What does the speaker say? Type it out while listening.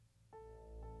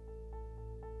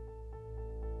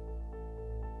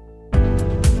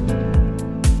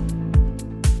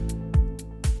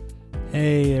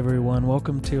everyone.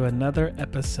 Welcome to another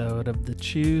episode of the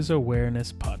Choose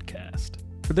Awareness podcast.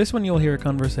 For this one, you'll hear a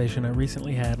conversation I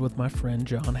recently had with my friend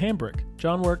John Hambrick.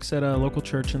 John works at a local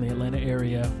church in the Atlanta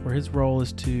area where his role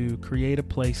is to create a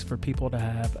place for people to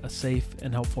have a safe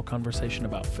and helpful conversation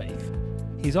about faith.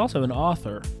 He's also an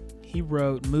author. He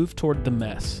wrote Move Toward the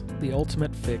Mess, The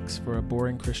Ultimate Fix for a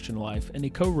Boring Christian Life, and he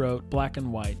co-wrote Black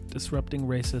and White, Disrupting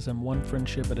Racism One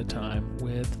Friendship at a Time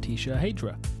with Tisha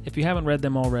Hadra. If you haven't read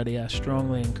them already, I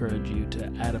strongly encourage you to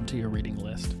add them to your reading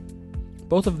list.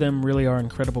 Both of them really are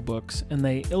incredible books, and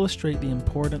they illustrate the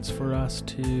importance for us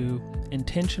to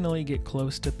intentionally get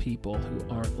close to people who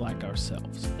aren't like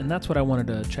ourselves. And that's what I wanted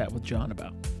to chat with John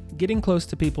about. Getting close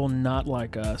to people not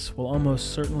like us will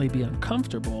almost certainly be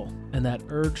uncomfortable, and that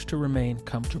urge to remain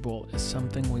comfortable is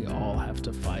something we all have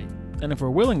to fight. And if we're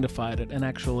willing to fight it and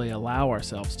actually allow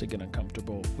ourselves to get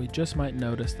uncomfortable, we just might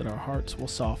notice that our hearts will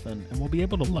soften and we'll be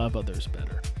able to love others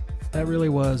better. That really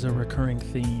was a recurring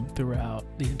theme throughout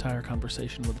the entire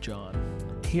conversation with John.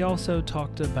 He also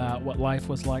talked about what life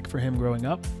was like for him growing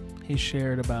up. He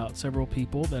shared about several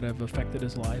people that have affected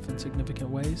his life in significant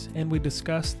ways, and we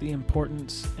discussed the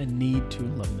importance and need to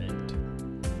lament.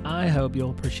 I hope you'll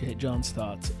appreciate John's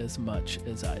thoughts as much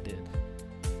as I did.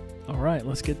 All right,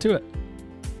 let's get to it.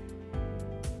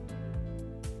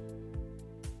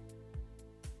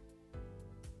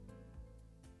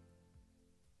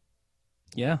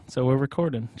 Yeah, so we're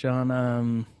recording.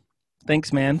 John,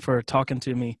 thanks, man, for talking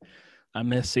to me. I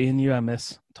miss seeing you. I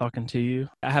miss talking to you.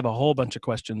 I have a whole bunch of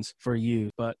questions for you,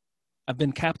 but I've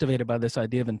been captivated by this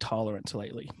idea of intolerance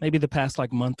lately, maybe the past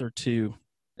month or two.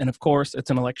 And of course, it's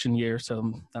an election year,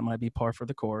 so that might be par for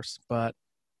the course. But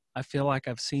I feel like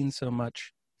I've seen so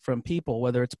much from people,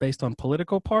 whether it's based on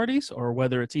political parties or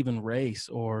whether it's even race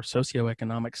or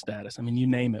socioeconomic status. I mean, you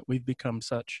name it. We've become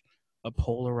such a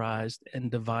polarized and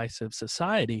divisive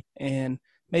society. And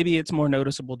maybe it's more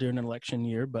noticeable during an election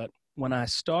year, but when I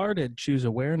started Choose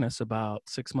Awareness about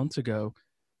 6 months ago,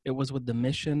 it was with the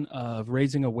mission of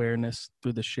raising awareness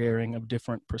through the sharing of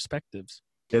different perspectives.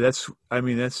 Yeah, that's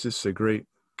just a great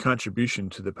contribution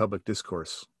to the public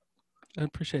discourse. I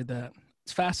appreciate that.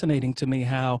 It's fascinating to me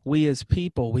how we as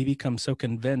people, we become so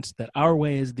convinced that our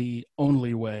way is the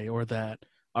only way, or that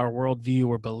our worldview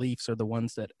or beliefs are the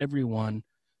ones that everyone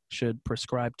should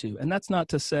prescribe to. And that's not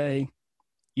to say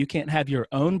you can't have your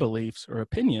own beliefs or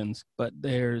opinions, but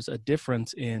there's a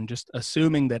difference in just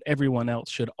assuming that everyone else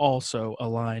should also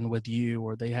align with you,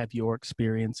 or they have your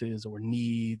experiences or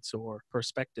needs or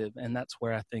perspective. And that's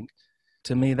where I think,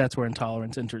 to me, that's where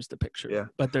intolerance enters the picture. Yeah.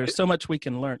 But there's so much we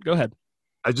can learn. Go ahead.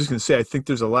 I was just going to say, I think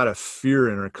there's a lot of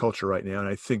fear in our culture right now, and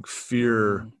I think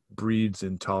fear breeds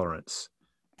intolerance.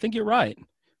 I think you're right.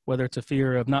 Whether it's a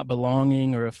fear of not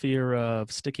belonging, or a fear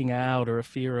of sticking out, or a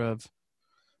fear of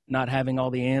not having all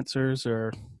the answers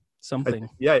or something.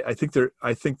 I think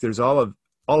there's all of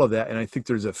that. And I think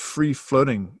there's a free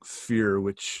floating fear,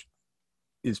 which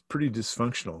is pretty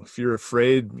dysfunctional. If you're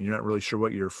afraid, you're not really sure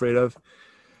what you're afraid of,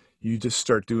 you just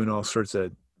start doing all sorts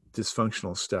of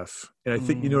dysfunctional stuff. And I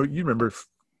think, you remember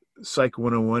Psych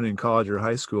 101 in college or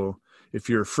high school. If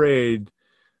you're afraid,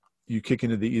 you kick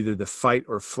into either the fight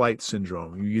or flight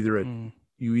syndrome. You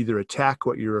either attack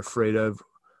what you're afraid of,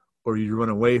 or you run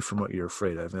away from what you're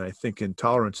afraid of. And I think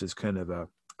intolerance is kind of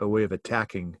a way of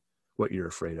attacking what you're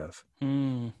afraid of.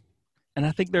 And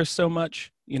I think there's so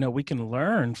much, we can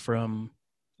learn from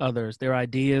others, their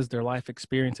ideas, their life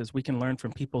experiences. We can learn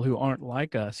from people who aren't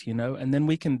like us, and then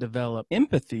we can develop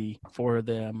empathy for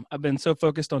them. I've been so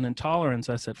focused on intolerance,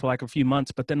 I said, for a few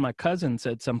months, but then my cousin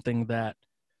said something that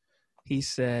he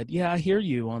said, yeah, I hear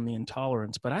you on the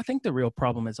intolerance, but I think the real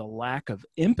problem is a lack of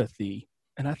empathy.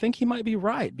 And I think he might be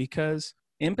right, because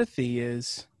empathy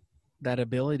is that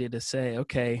ability to say,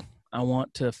 okay, I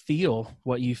want to feel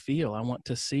what you feel. I want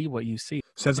to see what you see.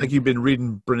 Sounds like you've been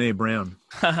reading Brené Brown.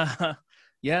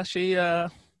 Yeah, she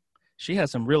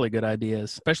has some really good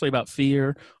ideas, especially about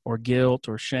fear or guilt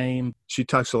or shame. She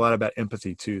talks a lot about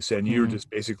empathy too, and you were just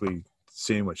basically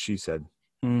saying what she said.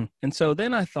 And so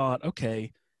then I thought,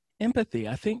 okay, empathy.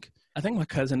 I think my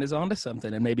cousin is onto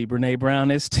something, and maybe Brené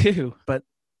Brown is too. But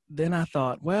then I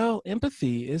thought, well,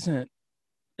 empathy isn't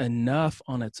enough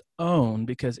on its own,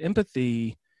 because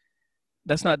empathy,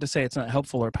 that's not to say it's not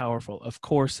helpful or powerful. Of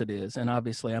course it is. And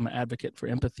obviously I'm an advocate for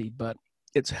empathy, but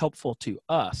it's helpful to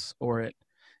us, or it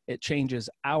changes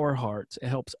our hearts. It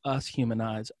helps us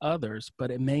humanize others,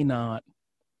 but it may not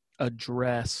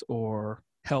address or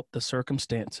help the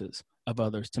circumstances of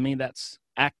others. To me, that's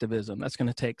activism. That's going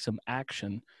to take some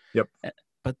action. Yep.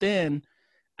 But then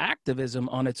activism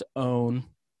on its own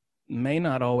may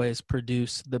not always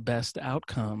produce the best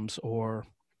outcomes or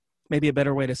maybe a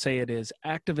better way to say it is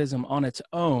activism on its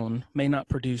own may not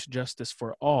produce justice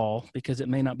for all because it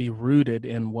may not be rooted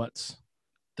in what's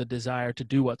the desire to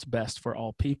do what's best for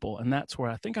all people. And that's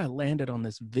where I think I landed on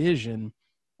this vision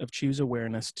of Choose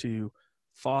Awareness to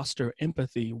foster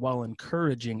empathy while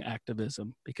encouraging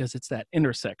activism, because it's that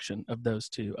intersection of those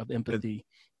two, of empathy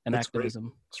and activism.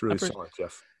 Great. It's really solid,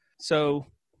 Jeff. So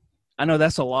I know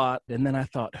that's a lot. And then I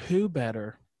thought, who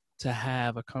better to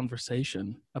have a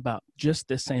conversation about just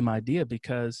this same idea,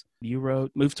 because you wrote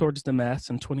Move Towards the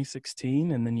Mess in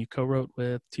 2016, and then you co-wrote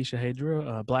with Tisha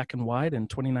Hadra, Black and White in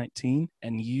 2019,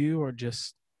 and you are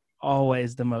just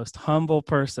always the most humble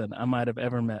person I might have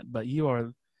ever met, but you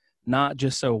are not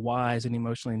just so wise and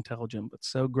emotionally intelligent, but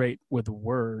so great with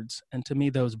words. And to me,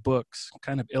 those books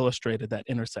kind of illustrated that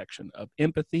intersection of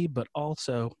empathy, but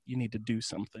also you need to do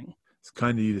something. It's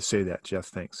kind of you to say that, Jeff.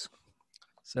 Thanks.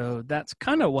 So that's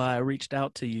kind of why I reached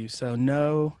out to you. So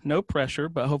no pressure,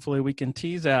 but hopefully we can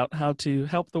tease out how to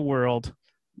help the world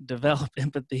develop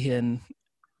empathy and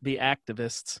be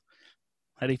activists.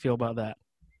 How do you feel about that?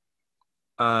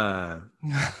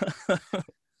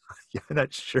 Yeah, I'm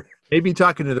not sure. Maybe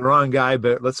talking to the wrong guy,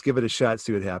 but let's give it a shot,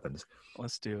 see what happens.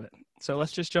 Let's do it. So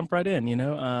let's just jump right in.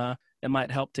 It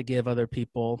might help to give other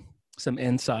people some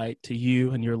insight to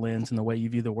you and your lens and the way you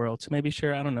view the world. So maybe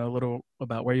share, I don't know, a little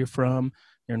about where you're from,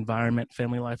 your environment,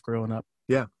 family life growing up.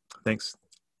 Yeah, thanks.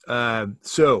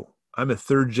 So I'm a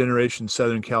third generation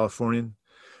Southern Californian.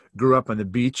 Grew up on the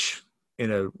beach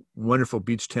in a wonderful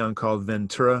beach town called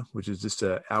Ventura, which is just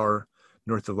an hour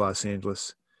north of Los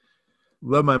Angeles.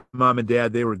 Love my mom and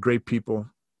dad. They were great people.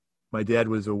 My dad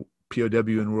was a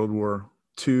POW in World War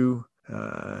II.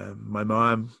 My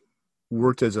mom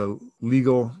worked as a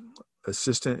legal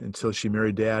assistant until she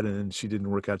married Dad, and then she didn't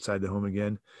work outside the home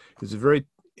again. It was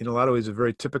in a lot of ways, a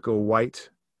very typical white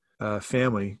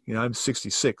family. I'm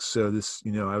 66, so this,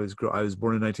 I was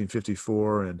born in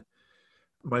 1954, and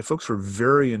my folks were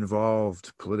very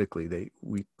involved politically.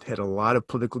 We had a lot of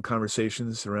political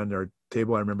conversations around our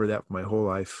table. I remember that my whole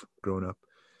life growing up.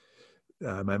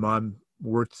 My mom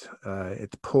worked at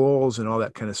the polls and all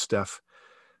that kind of stuff,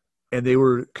 and they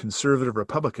were conservative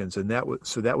Republicans, and that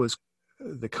was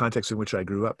the context in which I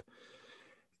grew up.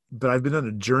 But I've been on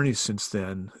a journey since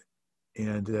then,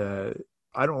 and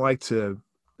I don't like to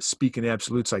speak in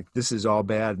absolutes like this is all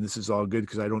bad and this is all good,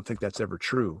 because I don't think that's ever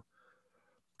true.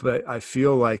 But I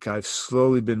feel like I've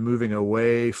slowly been moving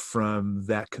away from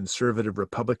that conservative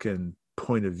Republican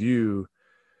point of view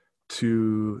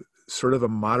to sort of a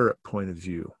moderate point of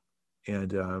view.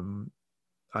 And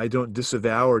I don't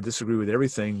disavow or disagree with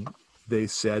everything they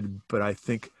said, but I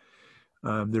think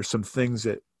there's some things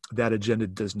that agenda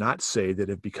does not say that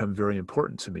have become very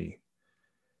important to me.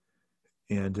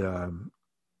 And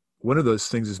one of those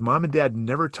things is Mom and Dad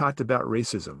never talked about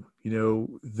racism.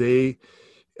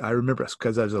 I remember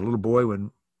because I was a little boy when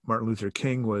Martin Luther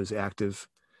King was active,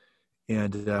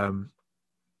 and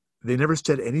they never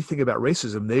said anything about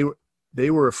racism.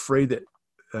 They were afraid that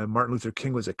Martin Luther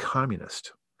King was a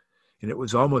communist, and it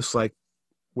was almost like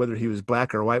whether he was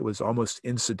black or white was almost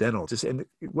incidental. And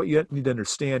what you need to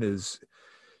understand is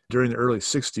during the early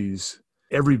 60s,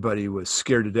 everybody was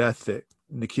scared to death that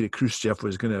Nikita Khrushchev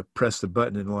was going to press the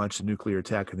button and launch a nuclear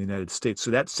attack on the United States.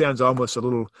 So that sounds almost a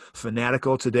little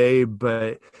fanatical today,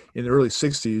 but in the early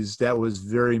 60s, that was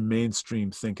very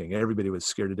mainstream thinking. Everybody was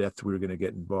scared to death that we were going to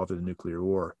get involved in a nuclear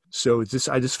war. So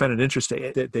I just found it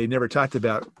interesting that they never talked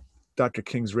about Dr.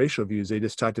 King's racial views. They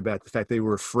just talked about the fact they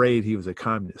were afraid he was a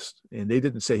communist. And they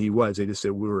didn't say he was. They just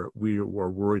said we were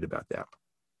worried about that.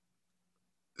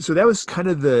 So that was kind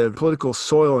of the political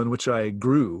soil in which I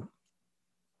grew.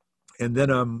 And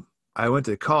then I went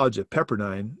to college at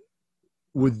Pepperdine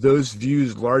with those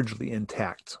views largely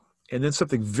intact. And then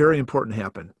something very important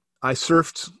happened. I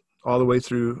surfed all the way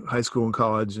through high school and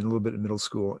college and a little bit in middle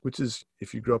school, which is,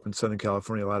 if you grew up in Southern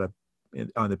California,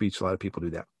 on the beach, a lot of people do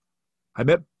that. I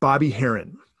met Bobby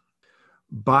Heron.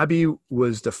 Bobby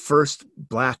was the first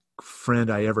black friend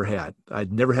I ever had.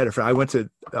 I'd never had a friend. I went to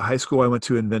a high school I went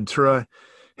to in Ventura,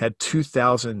 had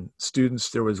 2,000 students.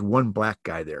 There was one black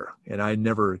guy there, and I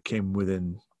never came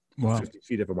within 50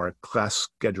 feet of him. Our class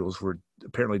schedules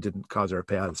apparently didn't cause our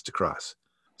paths to cross.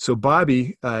 So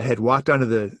Bobby had walked onto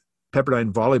the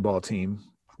Pepperdine volleyball team,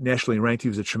 nationally ranked. He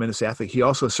was a tremendous athlete. He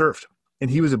also surfed,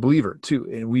 and he was a believer too.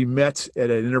 And we met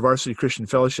at an InterVarsity Christian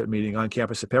Fellowship meeting on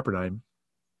campus at Pepperdine.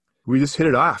 We just hit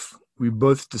it off. We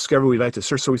both discovered we liked to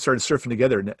surf, so we started surfing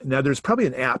together. Now, there's probably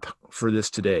an app for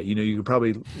this today. You can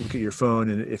probably look at your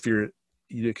phone, and if you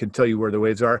can tell you where the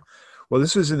waves are. Well,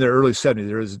 this was in the early 70s.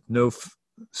 There was no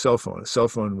cell phone. A cell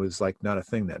phone was like not a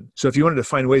thing then. So if you wanted to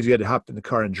find waves, you had to hop in the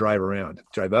car and drive around,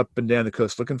 drive up and down the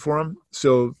coast looking for them.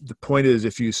 So the point is,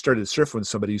 if you started surfing with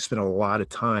somebody, you spent a lot of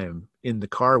time in the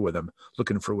car with them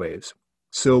looking for waves.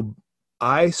 So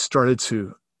I started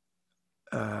to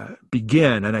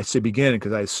begin, and I say begin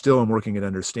because I still am working at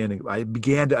understanding. I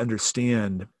began to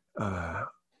understand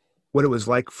what it was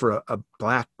like for a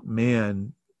black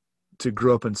man to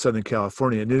grow up in Southern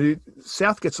California. And the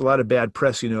South gets a lot of bad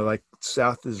press, like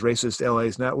South is racist, LA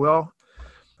is not. Well,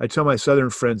 I tell my Southern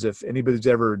friends, if anybody's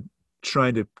ever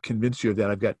trying to convince you of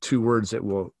that, I've got two words that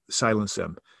will silence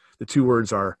them. The two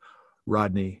words are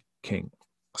Rodney King.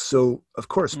 So, of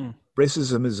course,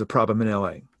 racism is a problem in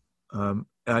LA.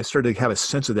 And I started to have a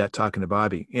sense of that talking to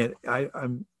Bobby. And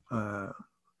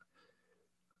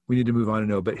we need to move on to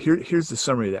know, but here's the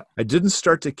summary of that. I didn't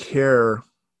start to care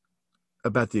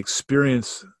about the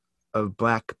experience of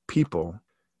Black people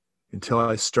until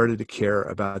I started to care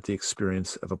about the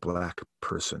experience of a Black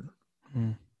person.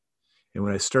 And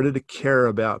when I started to care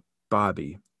about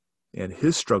Bobby and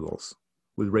his struggles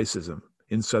with racism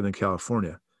in Southern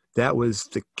California, that was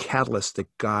the catalyst that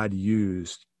God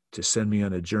used to send me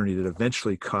on a journey that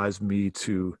eventually caused me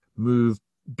to move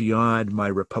beyond my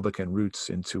Republican roots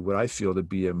into what I feel to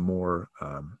be a more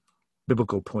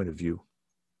biblical point of view.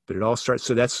 But it all starts,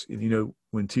 so that's,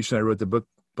 when Tisha and I wrote the book,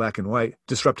 Black and White,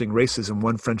 Disrupting Racism,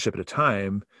 One Friendship at a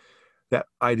Time, that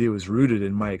idea was rooted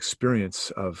in my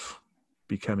experience of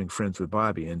becoming friends with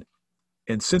Bobby.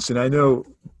 And since then, I know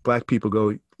Black people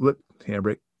go, look,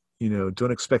 Hambrick,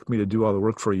 don't expect me to do all the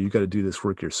work for you. You got to do this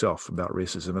work yourself about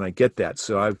racism. And I get that.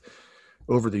 So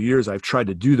over the years, I've tried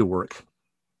to do the work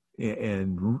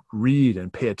and read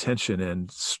and pay attention and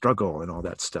struggle and all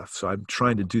that stuff. So I'm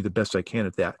trying to do the best I can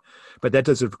at that. But that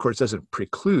doesn't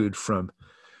preclude from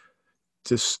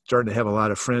just starting to have a lot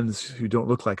of friends who don't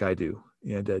look like I do,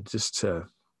 and just to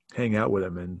hang out with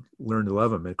them and learn to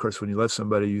love them. And of course, when you love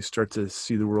somebody, you start to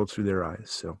see the world through their eyes.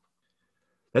 So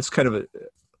that's kind of a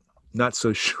not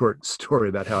so short story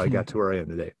about how I got to where I am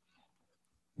today.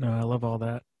 No, I love all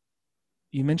that.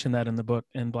 You mentioned that in the book,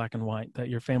 in Black and White, that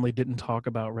your family didn't talk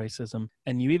about racism.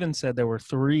 And you even said there were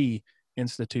 3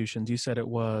 institutions. You said it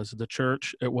was the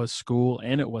church, it was school,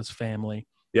 and it was family.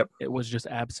 Yep. It was just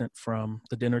absent from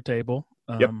the dinner table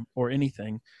or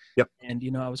anything. Yep.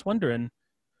 And, I was wondering,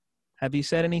 have you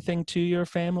said anything to your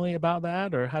family about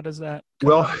that, or how does that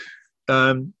come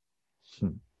up?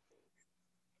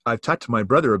 I've talked to my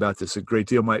brother about this a great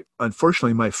deal.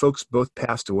 Unfortunately, my folks both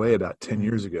passed away about 10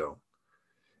 years ago.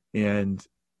 And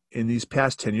in these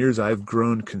past 10 years, I've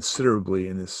grown considerably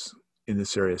in this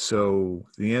area. So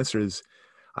the answer is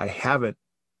I haven't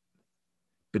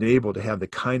been able to have the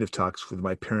kind of talks with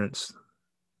my parents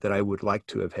that I would like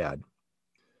to have had.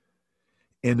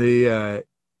 And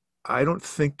I don't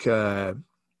think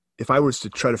if I was to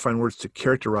try to find words to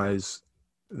characterize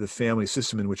the family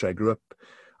system in which I grew up,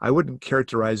 I wouldn't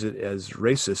characterize it as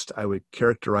racist. I would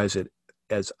characterize it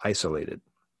as isolated.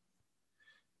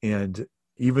 And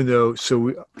even though,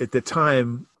 at the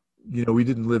time, we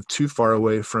didn't live too far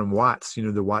away from Watts,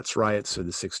 the Watts riots of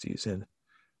the 60s. And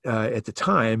at the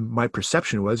time, my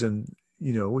perception was, and,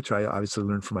 which I obviously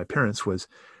learned from my parents, was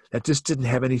that just didn't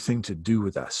have anything to do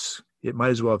with us. It might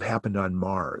as well have happened on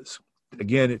Mars.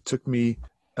 Again, it took me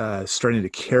starting to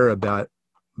care about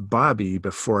Bobby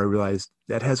before I realized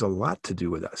that has a lot to do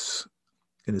with us.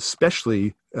 And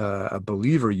especially a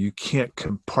believer, you can't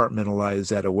compartmentalize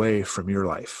that away from your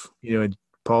life. And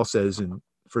Paul says in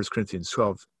 1 Corinthians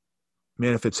 12,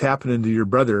 man, if it's happening to your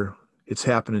brother, it's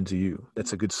happening to you.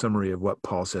 That's a good summary of what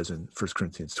Paul says in 1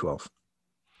 Corinthians 12.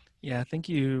 Yeah, I think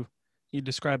you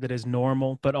described it as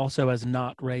normal, but also as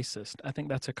not racist. I think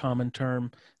that's a common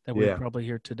term that we probably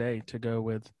hear today to go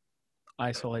with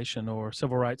isolation or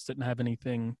civil rights didn't have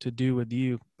anything to do with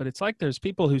you. But it's like there's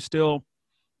people who still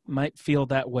might feel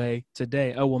that way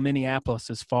today. Oh, well,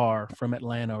 Minneapolis is far from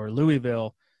Atlanta or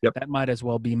Louisville. Yep. That might as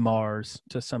well be Mars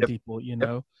to some people,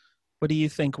 Yep. What do you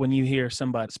think when you hear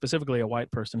somebody, specifically a white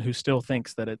person, who still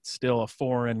thinks that it's still a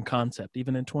foreign concept,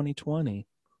 even in 2020?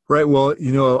 Right. Well,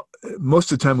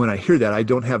 most of the time when I hear that, I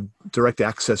don't have direct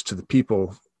access to the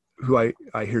people who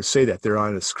I hear say that. They're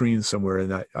on a screen somewhere,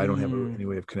 and I don't have any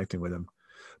way of connecting with them.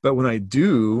 But when I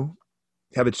do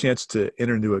have a chance to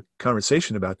enter into a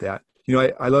conversation about that,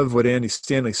 I love what Andy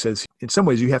Stanley says. In some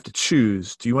ways, you have to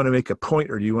choose. Do you want to make a point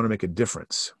or do you want to make a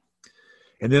difference?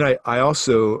 And then I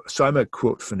also, so I'm a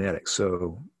quote fanatic.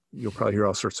 So you'll probably hear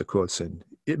all sorts of quotes, and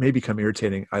it may become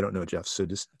irritating. I don't know, Jeff. So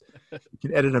just, you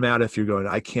can edit them out if you're going,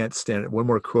 I can't stand it. One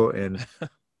more quote and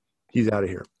he's out of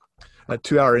here. A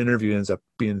 2-hour interview ends up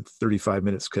being 35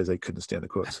 minutes because I couldn't stand the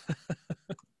quotes.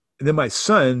 And then my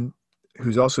son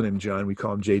who's also named John. We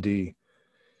call him JD.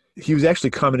 He was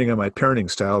actually commenting on my parenting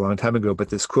style a long time ago, but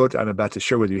this quote I'm about to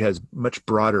share with you has much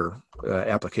broader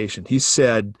application. He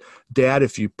said, "Dad,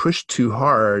 if you push too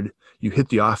hard, you hit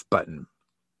the off button."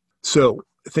 So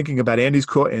thinking about Andy's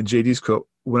quote and JD's quote,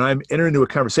 when I'm entering into a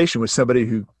conversation with somebody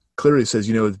who clearly says,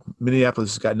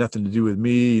 Minneapolis has got nothing to do with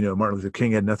me, Martin Luther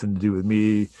King had nothing to do with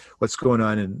me, what's going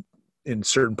on in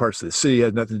certain parts of the city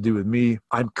has nothing to do with me,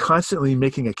 I'm constantly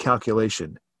making a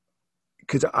calculation,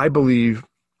 because I believe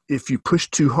if you push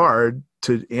too hard,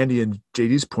 to Andy and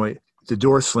JD's point, the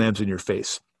door slams in your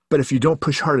face. But if you don't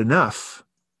push hard enough,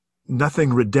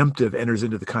 nothing redemptive enters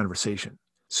into the conversation.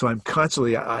 So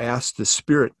I ask the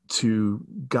Spirit to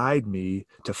guide me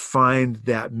to find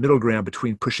that middle ground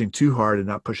between pushing too hard and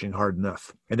not pushing hard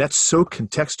enough. And that's so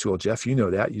contextual, Jeff. You know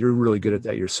that. You're really good at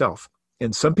that yourself.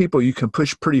 And some people you can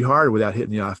push pretty hard without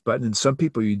hitting the off button. And some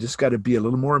people you just got to be a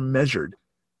little more measured.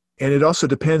 And it also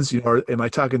depends, am I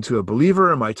talking to a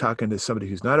believer? Am I talking to somebody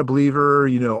who's not a believer?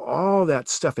 All that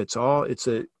stuff. It's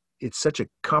such a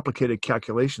complicated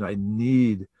calculation. I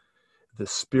need the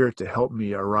Spirit to help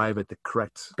me arrive at the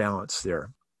correct balance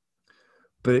there.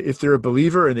 But if they're a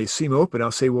believer and they seem open,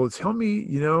 I'll say, well, tell me,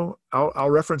 I'll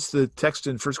reference the text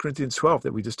in 1 Corinthians 12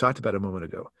 that we just talked about a moment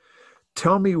ago.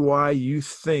 Tell me why you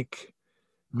think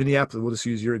Minneapolis, we'll just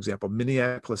use your example,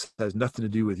 Minneapolis has nothing to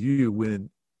do with you, when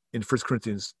in 1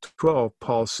 Corinthians 12,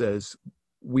 Paul says,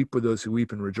 weep with those who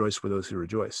weep and rejoice with those who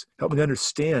rejoice. Help me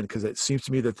understand, because it seems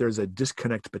to me that there's a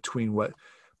disconnect between what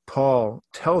Paul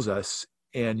tells us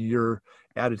and your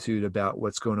attitude about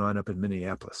what's going on up in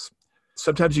Minneapolis.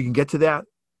 Sometimes you can get to that,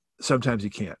 sometimes you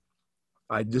can't.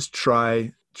 I just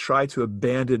try to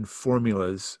abandon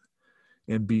formulas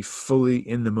and be fully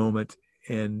in the moment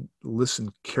and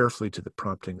listen carefully to the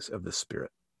promptings of the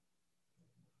Spirit.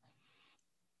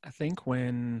 I think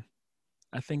when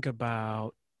I think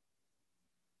about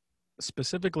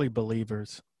specifically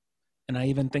believers, and I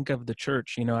even think of the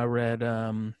church, I read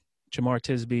Jamar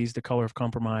Tisby's The Color of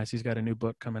Compromise. He's got a new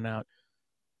book coming out,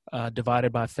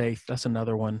 Divided by Faith. That's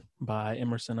another one by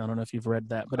Emerson. I don't know if you've read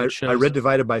that, but it shows. I read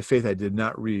Divided by Faith. I did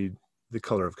not read The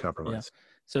Color of Compromise. Yeah.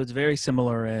 So it's very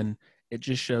similar, and it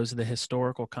just shows the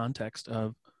historical context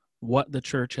of what the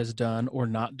church has done or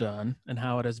not done and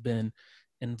how it has been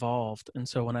involved. And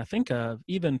so when I think of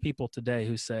even people today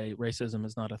who say racism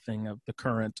is not a thing of the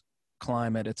current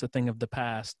climate, it's a thing of the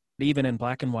past. Even in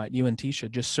black and white, you and Tisha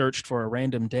just searched for a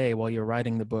random day while you're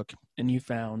writing the book, and you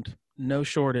found no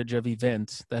shortage of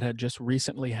events that had just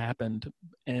recently happened.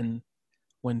 And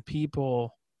when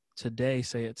people today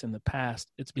say it's in the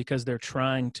past, it's because they're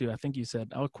trying to, I think you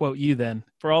said, I'll quote you then.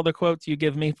 For all the quotes you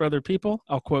give me for other people,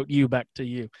 I'll quote you back to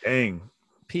you. Dang.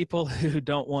 People who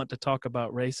don't want to talk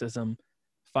about racism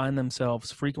find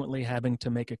themselves frequently having to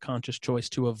make a conscious choice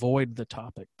to avoid the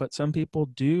topic. But some people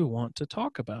do want to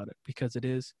talk about it because it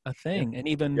is a thing. Yep. And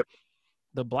even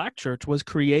the Black church was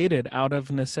created out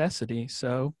of necessity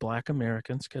so Black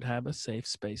Americans could have a safe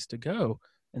space to go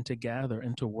and to gather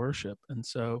and to worship. And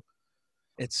so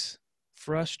it's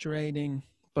frustrating,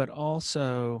 but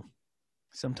also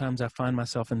sometimes I find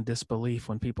myself in disbelief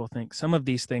when people think some of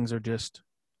these things are just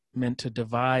meant to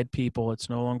divide people. It's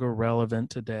no longer relevant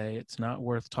today. It's not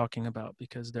worth talking about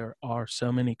because there are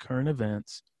so many current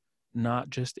events, not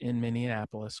just in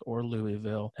Minneapolis or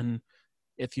Louisville. And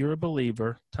if you're a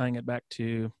believer, tying it back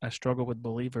to, I struggle with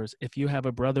believers. If you have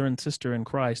a brother and sister in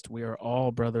Christ, we are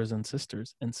all brothers and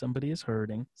sisters, and somebody is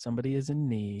hurting, somebody is in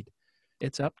need.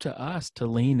 It's up to us to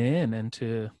lean in and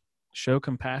to show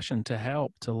compassion, to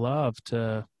help, to love,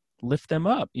 to lift them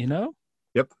up,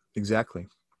 Yep, exactly.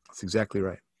 That's exactly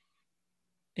right.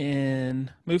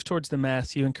 And move towards the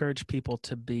mass, you encourage people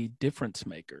to be difference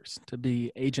makers, to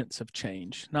be agents of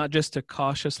change, not just to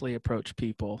cautiously approach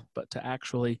people, but to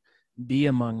actually be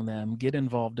among them, get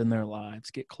involved in their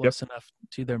lives, get close enough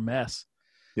to their mess.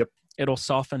 Yep. It'll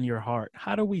soften your heart.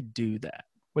 How do we do that?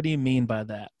 What do you mean by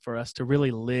that for us to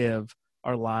really live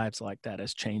our lives like that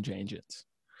as change agents?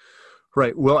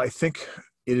 Right. Well, I think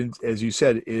it, as you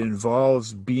said, it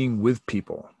involves being with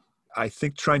people. I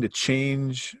think trying to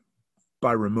change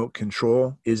by remote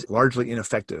control is largely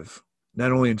ineffective,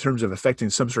 not only in terms of affecting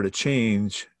some sort of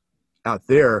change out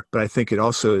there, but I think it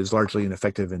also is largely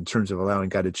ineffective in terms of allowing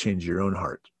God to change your own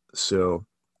heart. So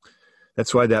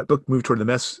that's why that book, Move Toward the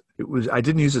Mess, I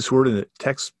didn't use this word in the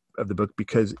text of the book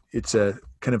because it's a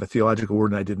kind of a theological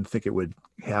word and I didn't think it would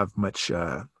have much,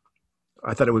 I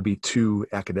thought it would be too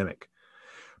academic.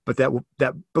 But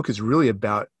that book is really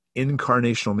about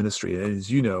incarnational ministry. And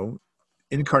as you know,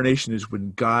 incarnation is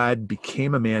when God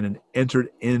became a man and entered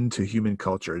into human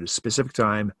culture at a specific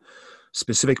time,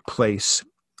 specific place.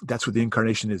 That's what the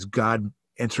incarnation is. God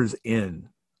enters in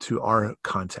to our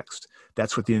context.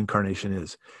 That's what the incarnation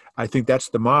is. I think that's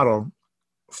the model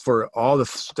for all the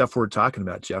stuff we're talking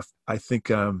about, Jeff. I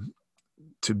think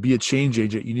to be a change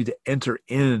agent, you need to enter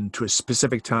into a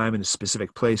specific time in a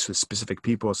specific place with specific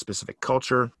people, a specific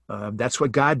culture. That's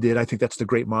what God did. I think that's the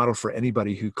great model for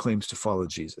anybody who claims to follow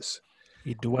Jesus.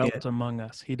 He dwelt among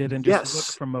us. He didn't just look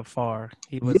Yes. from afar.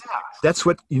 He was. Yeah, that's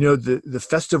what, the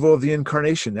festival of the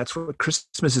incarnation. That's what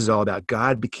Christmas is all about.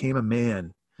 God became a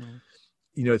man. Mm.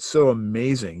 It's so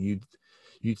amazing.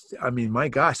 I mean, my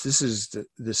gosh, this is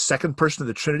the second person of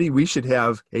the Trinity. We should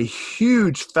have a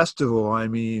huge festival. I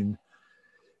mean,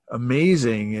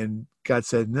 amazing. And God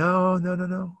said, no.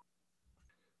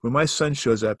 When my son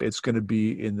shows up, it's going to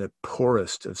be in the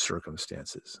poorest of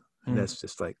circumstances. And that's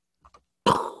just like,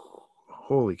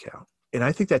 holy cow. And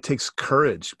I think that takes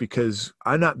courage, because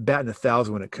I'm not batting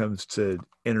 1,000 when it comes to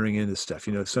entering into stuff.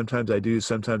 Sometimes I do,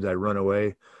 sometimes I run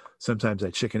away, sometimes I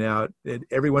chicken out. And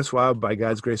every once in a while, by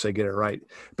God's grace, I get it right.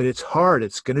 But it's hard.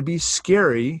 It's going to be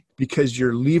scary, because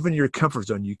you're leaving your comfort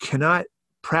zone. You cannot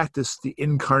practice the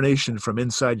incarnation from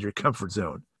inside your comfort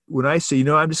zone. When I say,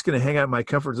 I'm just going to hang out in my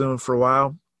comfort zone for a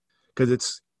while, because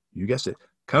it's, you guessed it,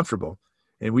 comfortable.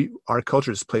 And our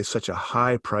culture has placed such a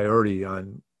high priority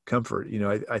on comfort.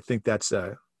 I think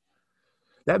that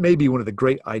may be one of the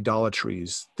great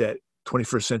idolatries that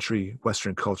 21st century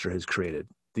Western culture has created,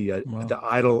 the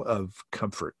idol of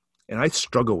comfort. And I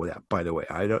struggle with that, by the way.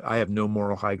 I have no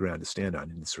moral high ground to stand on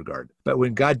in this regard. But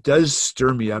when God does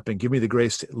stir me up and give me the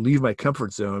grace to leave my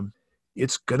comfort zone,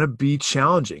 it's going to be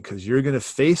challenging, because you're going to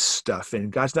face stuff.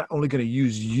 And God's not only going to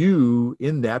use you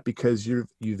in that because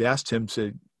you've asked him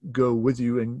to go with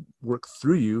you and work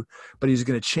through you, but he's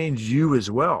going to change you as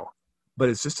well. But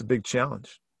it's just a big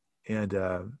challenge. And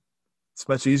it's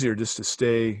much easier just to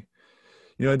stay,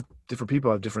 different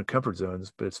people have different comfort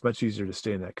zones, but it's much easier to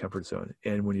stay in that comfort zone.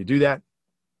 And when you do that,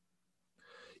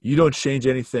 you don't change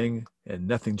anything and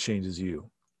nothing changes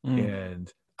you.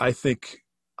 And I think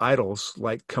idols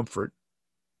like comfort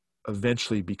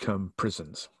eventually become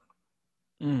prisons.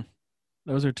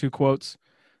 Those are two quotes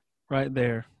right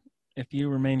there. If you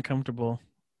remain comfortable,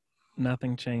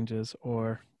 nothing changes,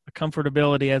 or a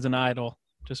comfortability as an idol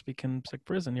just becomes like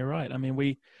prison. You're right. I mean,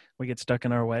 we get stuck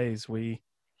in our ways.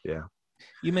 Yeah.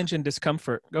 You mentioned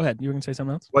discomfort. Go ahead. You were going to say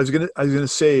something else? Well, I was gonna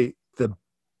say the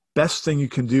best thing you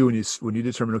can do when you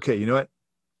determine, okay, you know what,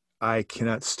 I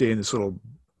cannot stay in this little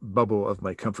bubble of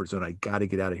my comfort zone. I got to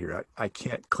get out of here. I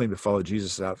can't claim to follow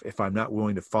Jesus out if I'm not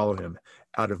willing to follow him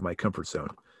out of my comfort zone.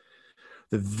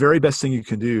 The very best thing you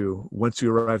can do once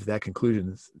you arrive at that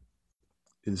conclusion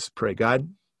is pray, God,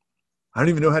 I don't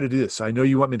even know how to do this. I know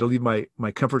you want me to leave my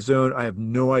comfort zone. I have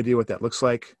no idea what that looks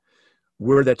like,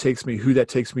 where that takes me, who that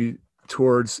takes me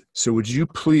towards. So would you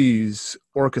please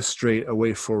orchestrate a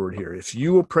way forward here? If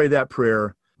you will pray that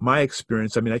prayer, my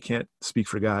experience, I mean, I can't speak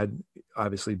for God,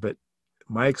 obviously, but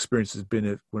my experience has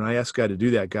been when I ask God to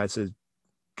do that, God says,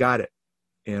 got it.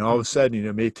 And all of a sudden,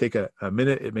 it may take a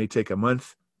minute, it may take a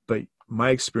month, but my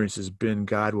experience has been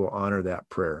God will honor that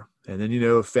prayer. And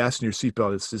then, fasten your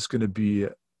seatbelt. It's just going to be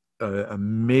an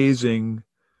amazing,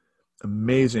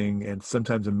 and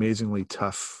sometimes amazingly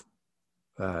tough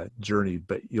journey.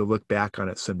 But you'll look back on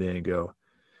it someday and go,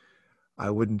 I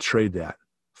wouldn't trade that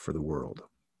for the world.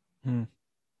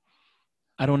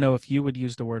 I don't know if you would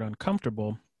use the word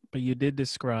uncomfortable, but you did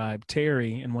describe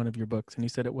Terry in one of your books, and you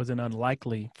said it was an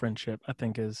unlikely friendship, I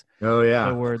think is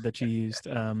the word that you used.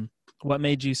 What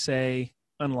made you say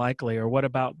unlikely, or what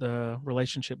about the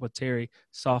relationship with Terry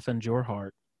softened your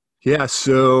heart? Yeah,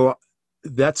 so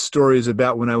that story is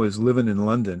about when I was living in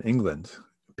London, England.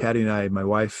 Patty and I, my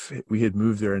wife, we had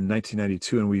moved there in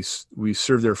 1992, and we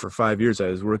served there for 5 years. I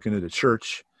was working at a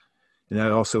church, and I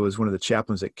also was one of the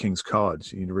chaplains at King's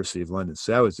College, University of London.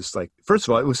 So that was just like, first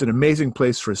of all, it was an amazing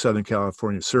place for a Southern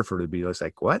California surfer to be. I was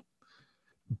like, what?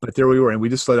 But there we were, and we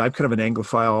just I'm kind of an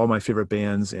Anglophile. All my favorite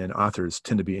bands and authors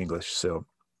tend to be English. So,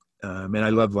 and I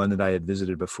love London. I had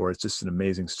visited before. It's just an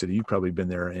amazing city. You've probably been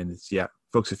there, and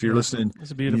folks, if you're listening,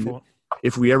 it's beautiful.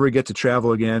 If we ever get to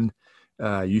travel again,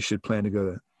 you should plan to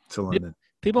go to London.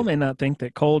 People may not think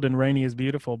that cold and rainy is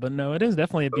beautiful, but no, it is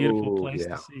definitely a beautiful place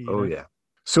to see. Yeah.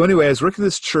 So anyway, I was working at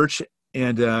this church,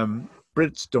 and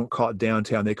Brits don't call it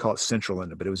downtown; they call it Central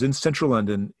London. But it was in Central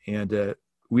London, and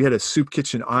we had a soup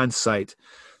kitchen on site.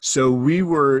 So we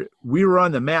were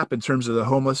on the map in terms of the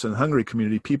homeless and hungry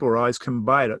community. People were always coming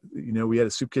by. We had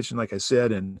a soup kitchen, like I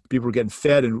said, and people were getting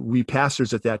fed. And we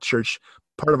pastors at that church,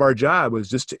 part of our job was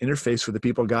just to interface with the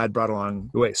people God brought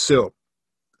along the way. So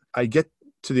I get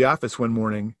to the office one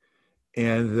morning,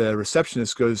 and the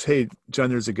receptionist goes, "Hey, John,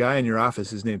 there's a guy in your office.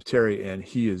 His name's Terry, and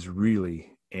he is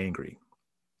really angry."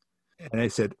 And I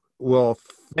said, well,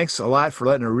 thanks a lot for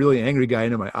letting a really angry guy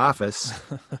into my office.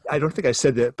 I don't think I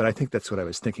said that, but I think that's what I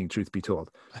was thinking, truth be told.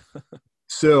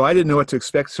 So I didn't know what to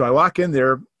expect. So I walk in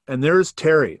there, and there's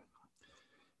Terry.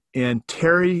 And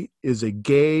Terry is a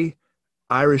gay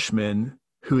Irishman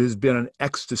who has been on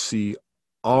ecstasy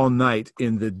all night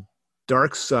in the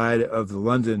dark side of the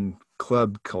London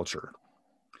club culture.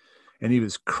 And he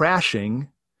was crashing.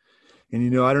 And,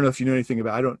 I don't know if you know anything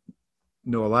about, I don't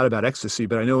know a lot about ecstasy,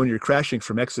 but I know when you're crashing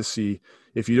from ecstasy,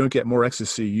 if you don't get more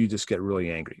ecstasy, you just get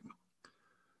really angry.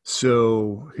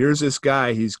 So here's this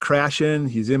guy, he's crashing,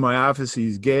 he's in my office,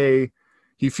 he's gay.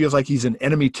 He feels like he's in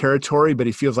enemy territory, but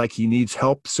he feels like he needs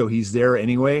help. So he's there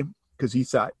anyway, because he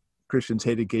thought Christians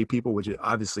hated gay people, which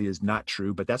obviously is not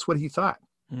true, but that's what he thought.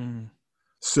 Mm.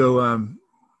 So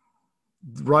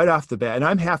right off the bat, and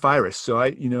I'm half Irish, so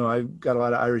I got a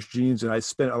lot of Irish genes, and I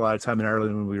spent a lot of time in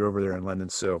Ireland when we were over there in London.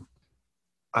 So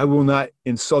I will not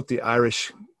insult the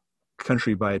Irish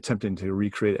country by attempting to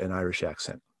recreate an Irish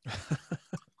accent,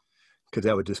 because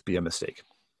that would just be a mistake.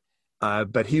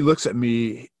 But he looks at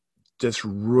me just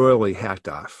royally hacked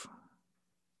off.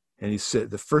 And he said,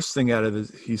 the first thing out of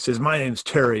it, he says, my name's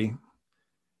Terry,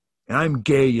 and I'm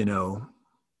gay,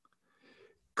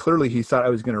 Clearly, he thought I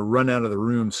was going to run out of the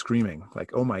room screaming,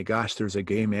 like, oh my gosh, there's a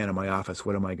gay man in my office.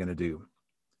 What am I going to do?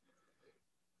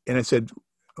 And I said,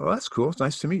 well, that's cool. It's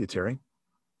nice to meet you, Terry.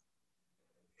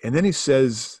 And then he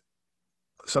says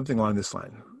something along this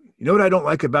line. You know what I don't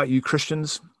like about you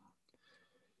Christians?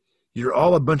 You're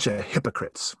all a bunch of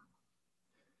hypocrites.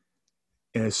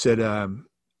 And I said,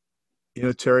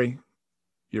 Terry,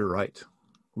 you're right.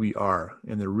 We are.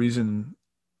 And the reason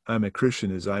I'm a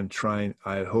Christian is I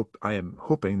am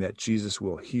hoping that Jesus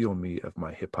will heal me of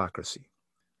my hypocrisy.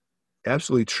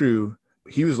 Absolutely true.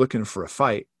 He was looking for a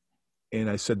fight, and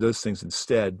I said those things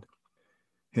instead.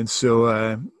 And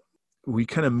so we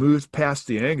kind of moved past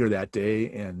the anger that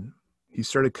day, and he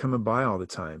started coming by all the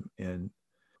time, and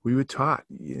we would talk.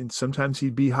 And sometimes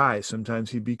he'd be high,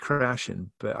 sometimes he'd be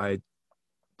crashing, but I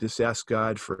just asked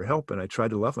God for help, and I tried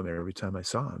to love him every time I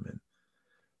saw him. And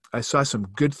I saw some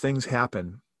good things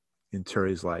happen in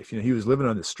Terry's life. He was living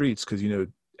on the streets because,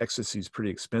 ecstasy is pretty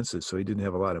expensive, so he didn't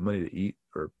have a lot of money to eat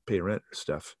or pay rent or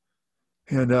stuff.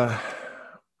 And I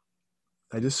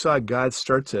just saw God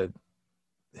start to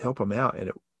help him out. And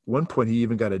at one point, he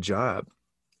even got a job.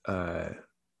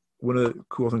 One of the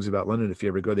cool things about London, if you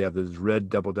ever go, they have those red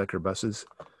double-decker buses,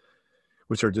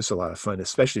 which are just a lot of fun,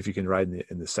 especially if you can ride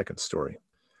in the second story.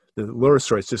 The lower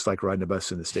story is just like riding a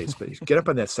bus in the States, but you get up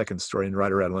on that second story and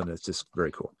ride around London. It's just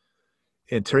very cool.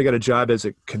 And Terry got a job as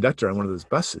a conductor on one of those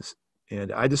buses.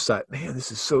 And I just thought, man,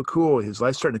 this is so cool. His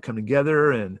life's starting to come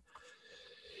together. And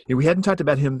we hadn't talked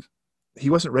about him. He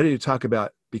wasn't ready to talk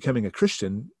about becoming a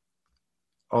Christian,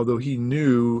 although he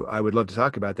knew I would love to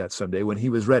talk about that someday when he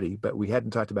was ready. But we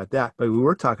hadn't talked about that. But we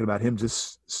were talking about him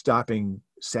just stopping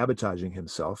sabotaging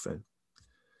himself. And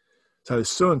so I was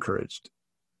so encouraged.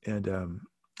 And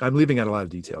I'm leaving out a lot of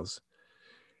details.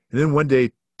 And then one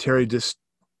day, Terry just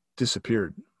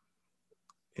disappeared.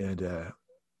 And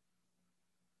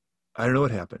I don't know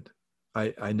what happened.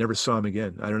 I never saw him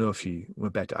again. I don't know if he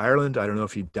went back to Ireland. I don't know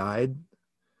if he died.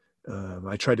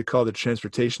 I tried to call the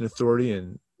transportation authority,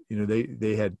 and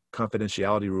they had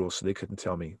confidentiality rules, so they couldn't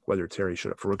tell me whether Terry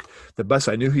showed up for work. The bus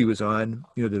I knew he was on,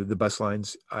 the bus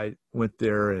lines, I went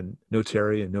there and no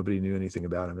Terry, and nobody knew anything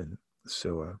about him. And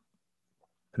so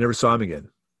I never saw him again.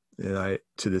 And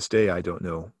to this day, I don't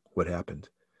know what happened.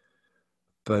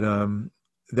 But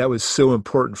that was so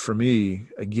important for me.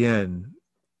 Again,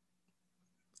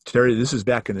 Terry, this is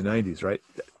back in the 90s, right?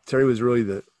 Terry was really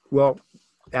the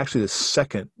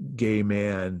second gay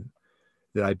man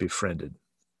that I befriended.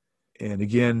 And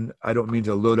again, I don't mean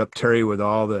to load up Terry with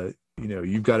all the,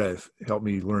 you've got to help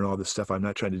me learn all this stuff. I'm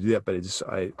not trying to do that, but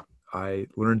I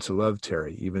learned to love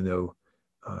Terry, even though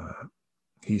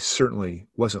he certainly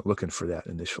wasn't looking for that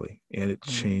initially. And it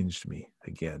changed me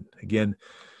again.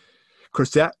 Of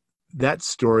course, that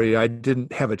story, I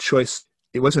didn't have a choice.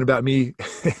 It wasn't about me.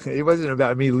 It wasn't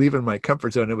about me leaving my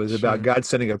comfort zone. It was about God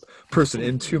sending a person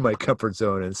into my comfort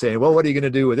zone and saying, well, what are you going to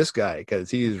do with this guy?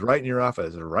 Because he's right in your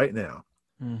office right now.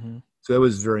 Mm-hmm. So that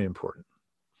was very important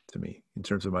to me in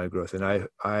terms of my growth. And I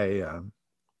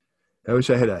wish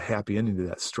I had a happy ending to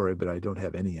that story, but I don't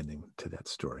have any ending to that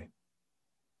story.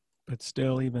 But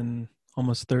still, even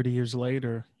almost 30 years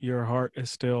later, your heart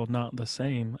is still not the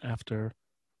same after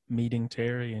meeting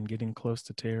Terry and getting close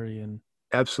to Terry and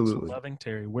absolutely loving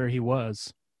Terry where he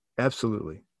was.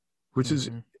 Absolutely. Which is,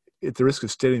 at the risk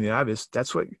of stating the obvious,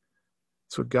 that's what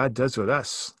God does with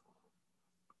us.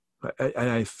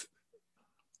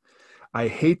 I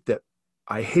hate that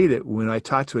I hate it when I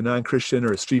talk to a non-Christian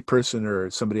or a street person or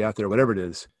somebody out there, whatever it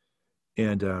is.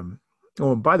 And,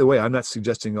 oh, and by the way, I'm not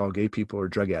suggesting all gay people are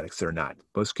drug addicts. They're not.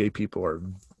 Most gay people are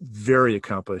very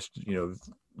accomplished,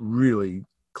 really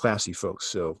classy folks.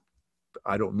 So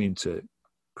I don't mean to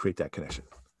create that connection.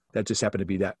 That just happened to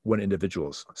be that one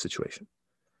individual's situation.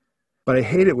 But I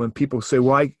hate it when people say,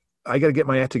 well, I got to get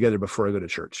my act together before I go to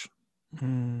church.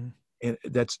 And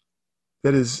that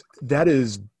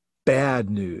is bad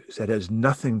news. That has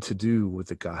nothing to do with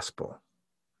the gospel.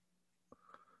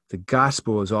 The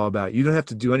gospel is all about, you don't have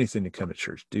to do anything to come to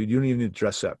church, dude. You don't even need to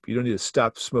dress up. You don't need to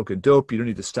stop smoking dope. You don't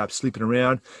need to stop sleeping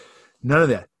around. None of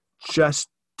that. Just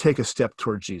take a step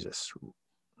toward Jesus.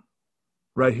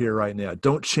 Right here, right now.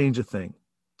 Don't change a thing.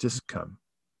 Just come.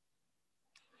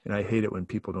 And I hate it when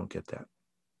people don't get that.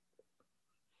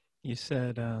 You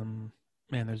said,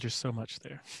 man, there's just so much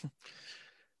there.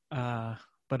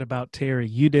 But about Terry,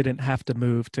 you didn't have to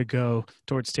move to go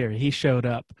towards Terry. He showed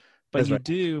up. But That's you right.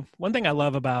 do. One thing I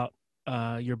love about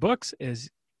your books is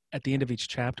at the end of each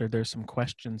chapter, there's some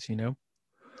questions,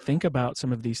 Think about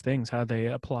some of these things, how they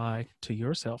apply to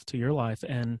yourself, to your life.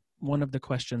 And one of the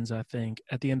questions, I think,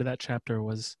 at the end of that chapter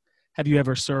was, have you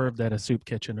ever served at a soup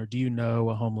kitchen, or do you know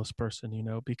a homeless person,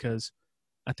 Because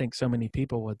I think so many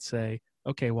people would say,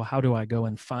 okay, well, how do I go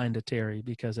and find a Terry?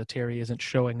 Because a Terry isn't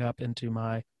showing up into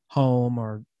my home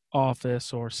or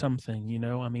office or something,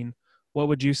 I mean, what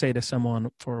would you say to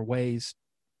someone for ways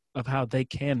of how they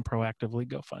can proactively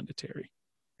go find a Terry?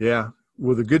 Yeah.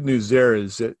 Well, the good news there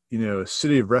is that,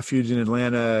 City of Refuge in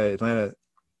Atlanta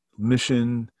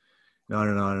Mission, and on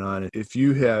and on and on. If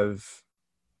you have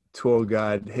told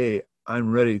God, hey,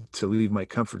 I'm ready to leave my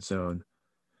comfort zone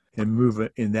and move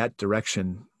in that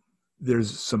direction,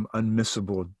 there's some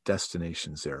unmissable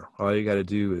destinations there. All you got to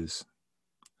do is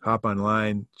hop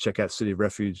online, check out City of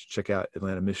Refuge, check out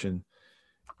Atlanta Mission,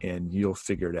 and you'll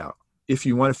figure it out. If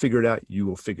you want to figure it out, you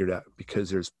will figure it out because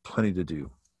there's plenty to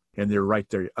do. And they're right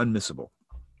there, unmissable.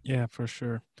 Yeah, for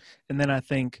sure. And then I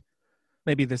think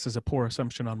maybe this is a poor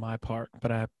assumption on my part, but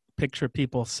I picture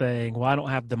people saying, well, I don't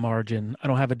have the margin. I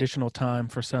don't have additional time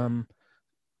for some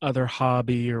other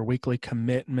hobby or weekly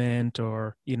commitment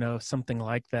or, something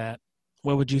like that.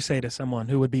 What would you say to someone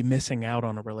who would be missing out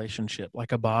on a relationship,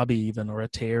 like a Bobby even, or a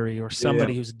Terry, or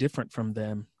somebody who's different from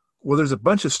them? Well, there's a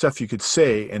bunch of stuff you could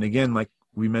say. And again, like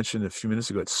we mentioned a few minutes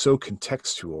ago, it's so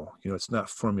contextual. It's not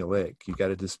formulaic. You got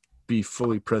to just be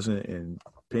fully present and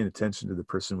paying attention to the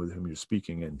person with whom you're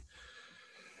speaking. And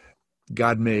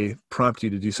God may prompt you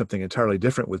to do something entirely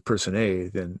different with person A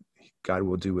than God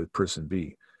will do with person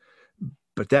B.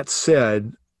 But that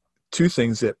said, two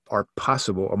things that are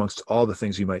possible amongst all the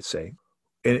things you might say.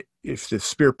 And if the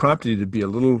Spirit prompted you to be a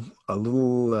little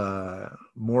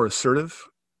more assertive,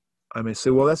 I may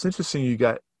say, well, that's interesting. You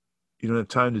don't have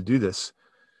time to do this.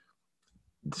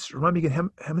 Just remind me again,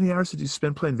 how many hours did you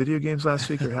spend playing video games last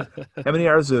week? Or how many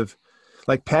hours of,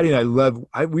 like Patty and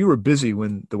we were busy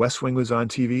when The West Wing was on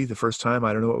TV the first time.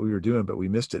 I don't know what we were doing, but we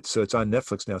missed it. So it's on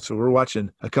Netflix now. So we're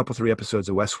watching a couple, 3 episodes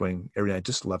of West Wing every night,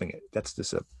 just loving it. That's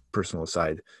just a personal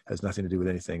aside, has nothing to do with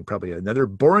anything. Probably another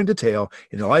boring detail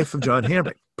in the life of John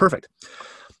Hambrick. Perfect.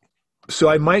 So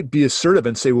I might be assertive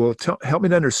and say, well, help me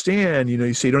to understand,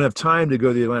 you say you don't have time to go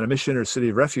to the Atlanta Mission or City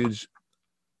of Refuge,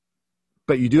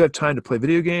 but you do have time to play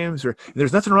video games, or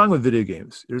there's nothing wrong with video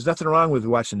games. There's nothing wrong with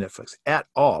watching Netflix at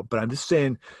all. But I'm just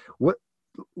saying,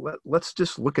 let's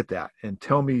just look at that and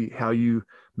tell me how you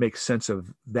make sense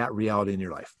of that reality in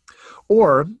your life.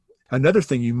 Or another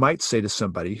thing you might say to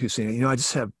somebody who's saying, I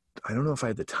don't know if I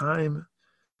have the time,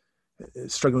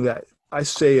 struggling with that. I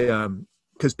say,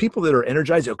 because people that are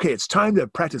energized, okay, it's time to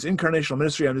practice incarnational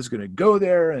ministry. I'm just going to go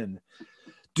there and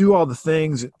do all the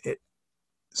things.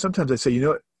 Sometimes I say,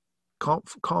 what?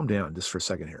 Calm down just for a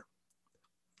second here.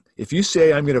 If you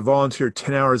say I'm going to volunteer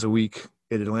 10 hours a week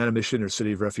at Atlanta Mission or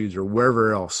City of Refuge or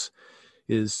wherever else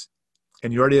is,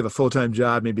 and you already have a full-time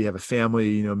job, maybe you have a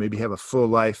family, maybe have a full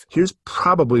life, here's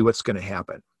probably what's going to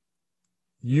happen.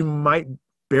 You might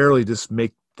barely just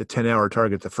make the 10-hour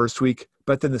target the first week,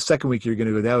 but then the second week you're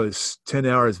going to go, that was 10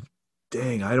 hours.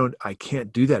 Dang, I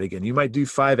can't do that again. You might do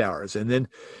 5 hours, and then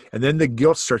the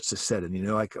guilt starts to set in,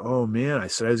 like, oh man, I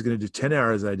said I was going to do 10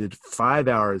 hours. I did 5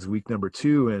 hours week number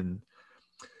 2.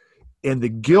 And the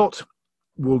guilt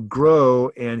will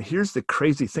grow. And here's the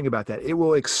crazy thing about that. It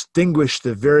will extinguish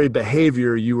the very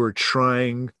behavior you were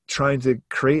trying to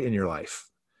create in your life.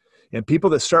 And people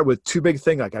that start with too big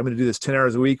thing, like I'm going to do this 10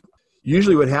 hours a week,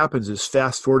 usually what happens is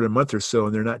fast forward a month or so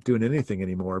and they're not doing anything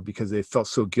anymore because they felt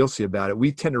so guilty about it.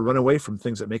 We tend to run away from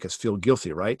things that make us feel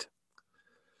guilty, right?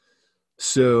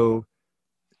 So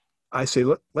I say,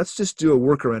 let's just do a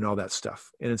workaround on all that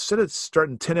stuff. And instead of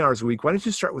starting 10 hours a week, why don't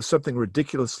you start with something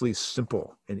ridiculously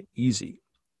simple and easy?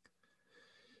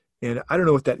 And I don't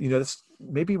know what that, that's,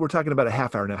 maybe we're talking about a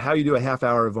half hour now. How you do a half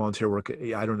hour of volunteer work,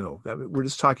 I don't know. We're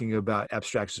just talking about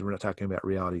abstractions. We're not talking about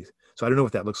realities. So I don't know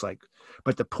what that looks like.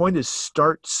 But the point is,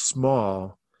 start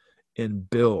small and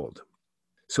build.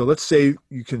 So let's say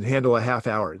you can handle a half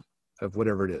hour of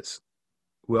whatever it is.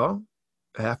 Well,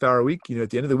 a half hour a week, at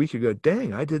the end of the week, you go,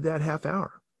 dang, I did that half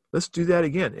hour. Let's do that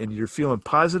again. And you're feeling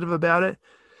positive about it.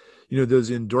 Those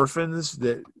endorphins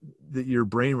that your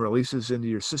brain releases into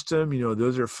your system,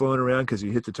 those are flowing around because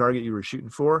you hit the target you were shooting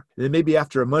for. And then maybe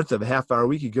after a month of a half hour a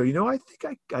week, you go,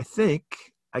 I think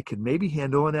I could maybe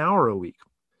handle an hour a week.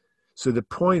 So the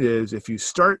point is, if you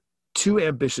start too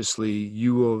ambitiously,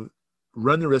 you will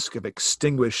run the risk of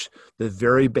extinguish the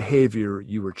very behavior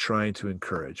you were trying to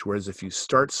encourage. Whereas if you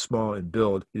start small and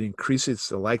build, it increases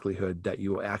the likelihood that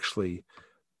you will actually,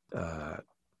 that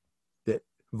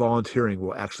volunteering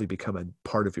will actually become a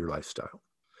part of your lifestyle.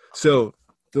 So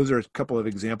those are a couple of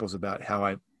examples about how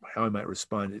I might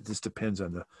respond. It just depends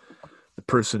on the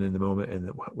person in the moment and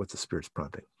what the Spirit's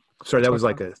prompting. Sorry, that was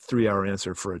like a 3-hour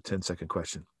answer for a 10-second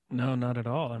question. No, not at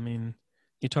all. I mean,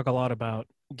 you talk a lot about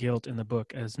guilt in the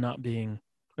book as not being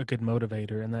a good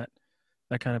motivator, and that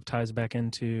kind of ties back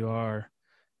into our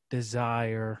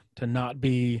desire to not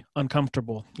be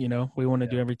uncomfortable. We want to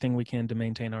do everything we can to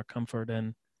maintain our comfort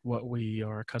and what we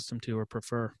are accustomed to or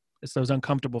prefer. It's those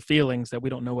uncomfortable feelings that we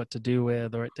don't know what to do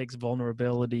with, or it takes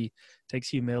vulnerability, takes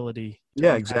humility.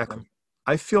 Yeah, exactly.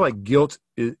 I feel like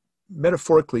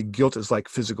metaphorically, guilt is like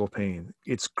physical pain.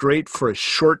 It's great for a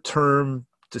short-term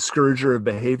discourager of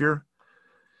behavior.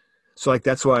 So like,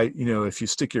 that's why, if you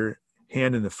stick your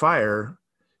hand in the fire,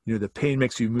 the pain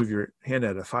makes you move your hand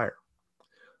out of the fire.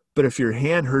 But if your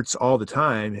hand hurts all the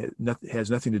time, it has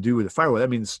nothing to do with the fire. Well, that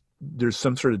means there's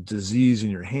some sort of disease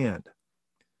in your hand.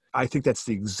 I think that's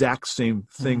the exact same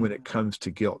thing when it comes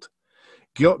to guilt.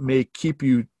 Guilt may keep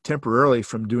you temporarily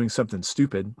from doing something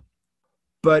stupid,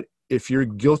 but if you're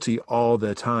guilty all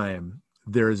the time,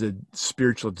 there is a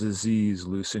spiritual disease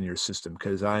loose in your system,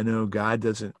 because I know God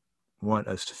doesn't want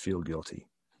us to feel guilty.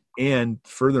 And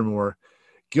furthermore,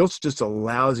 guilt's just a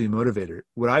lousy motivator.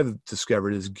 What I've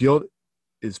discovered is guilt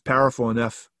is powerful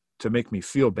enough to make me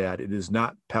feel bad. It is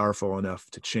not powerful enough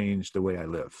to change the way I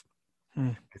live.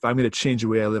 If I'm going to change the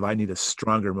way I live, I need a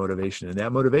stronger motivation. And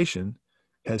that motivation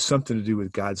has something to do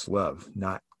with God's love,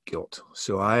 not guilt.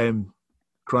 So I am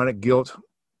chronic guilt.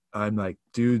 I'm like,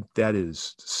 dude, that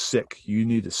is sick. You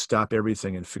need to stop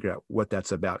everything and figure out what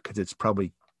that's about, because it's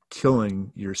probably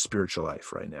killing your spiritual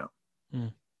life right now.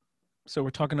 So we're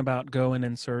talking about going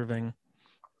and serving,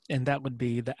 and that would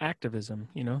be the activism,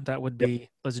 that would be,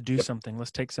 let's do something,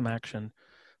 let's take some action.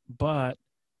 But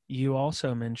you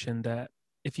also mentioned that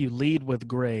if you lead with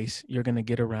grace, you're going to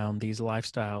get around these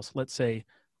lifestyles, let's say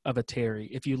of a Terry.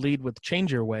 If you lead with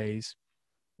change your ways,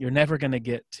 you're never going to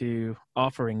get to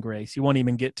offering grace. You won't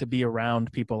even get to be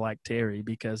around people like Terry,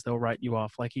 because they'll write you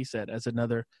off, like he said, as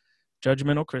another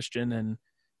judgmental Christian, and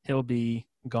he'll be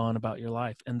gone about your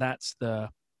life. And that's the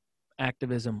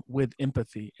activism with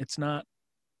empathy. It's not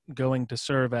going to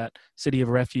serve at City of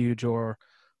Refuge or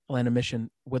Land of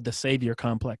Mission with the savior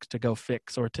complex to go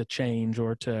fix or to change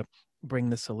or to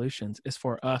bring the solutions. It's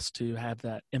for us to have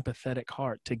that empathetic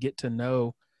heart, to get to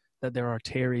know that there are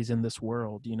Terrys in this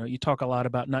world. You talk a lot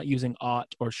about not using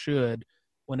ought or should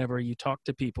whenever you talk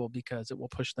to people, because it will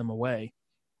push them away.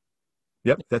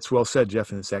 Yep, that's well said,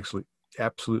 Jeff, and it's actually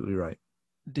absolutely right.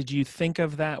 Did you think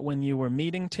of that when you were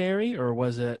meeting Terry, or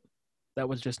was it that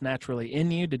was just naturally in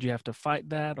you? Did you have to fight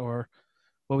that? Or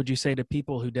what would you say to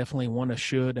people who definitely want to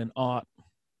should and ought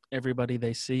everybody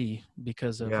they see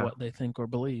because of what they think or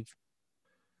believe?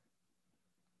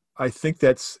 I think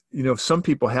that's, some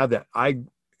people have that.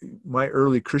 My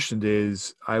early Christian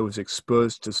days, I was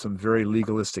exposed to some very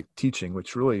legalistic teaching,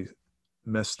 which really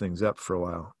messed things up for a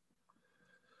while.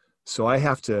 So I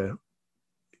have to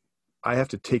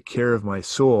take care of my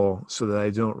soul so that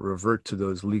I don't revert to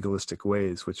those legalistic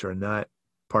ways, which are not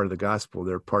part of the gospel.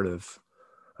 They're part of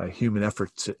a human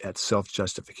effort at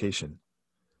self-justification.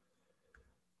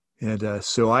 And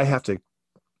so I have to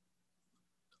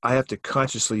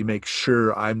consciously make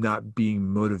sure I'm not being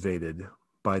motivated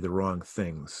by the wrong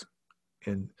things.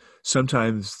 And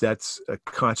sometimes that's a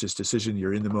conscious decision.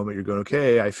 You're in the moment, you're going,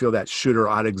 okay, I feel that should or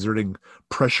ought exerting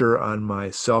pressure on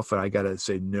myself. And I got to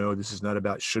say, no, this is not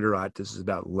about should or ought. This is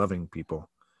about loving people.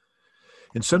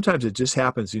 And sometimes it just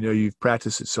happens, you've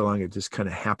practiced it so long, it just kind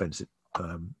of happens.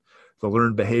 The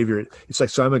learned behavior. It's like,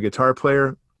 so I'm a guitar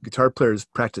player. Guitar players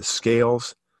practice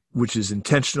scales. which is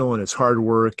intentional and it's hard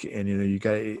work, and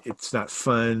it's not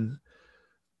fun.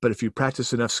 But if you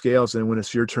practice enough scales, and when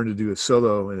it's your turn to do a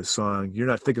solo in a song, you're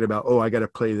not thinking about, oh, I got to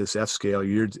play this F scale.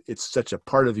 It's such a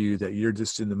part of you that you're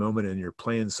just in the moment and you're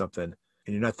playing something, and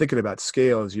you're not thinking about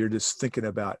scales. You're just thinking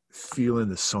about feeling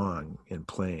the song and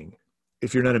playing.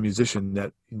 If you're not a musician,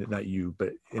 not you,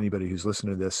 but anybody who's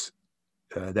listening to this,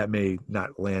 that may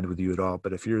not land with you at all.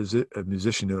 But if you're a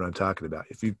musician, you know what I'm talking about.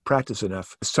 If you practice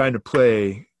enough, it's time to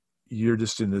play. You're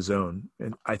just in the zone.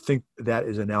 And I think that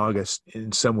is analogous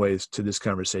in some ways to this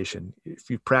conversation. If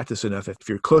you practice enough, if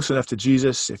you're close enough to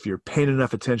Jesus, if you're paying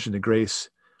enough attention to grace,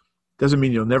 doesn't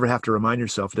mean you'll never have to remind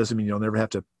yourself. It doesn't mean you'll never have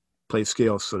to play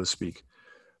scales, so to speak.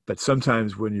 But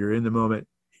sometimes when you're in the moment,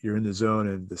 you're in the zone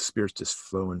and the Spirit's just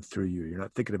flowing through you. You're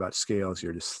not thinking about scales.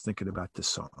 You're just thinking about the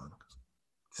song.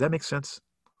 Does that make sense?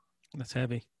 That's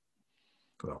heavy.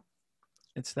 Well,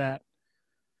 it's that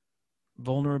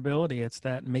vulnerability. It's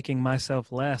that making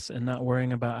myself less and not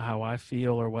worrying about how I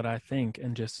feel or what I think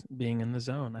and just being in the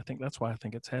zone. I think that's why I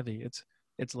think it's heavy.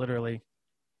 It's literally,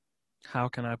 how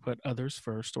can I put others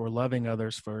first, or loving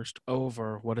others first,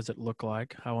 over what does it look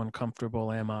like? How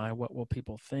uncomfortable am I? What will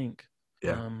people think?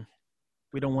 Yeah.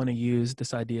 We don't want to use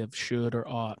this idea of should or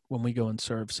ought when we go and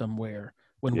serve somewhere,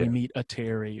 when we meet a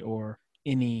Terry or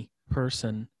any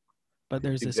person. But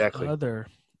there's this other,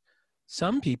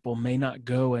 some people may not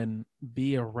go and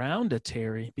be around a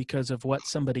Terry because of what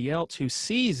somebody else who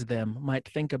sees them might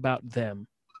think about them.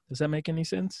 Does that make any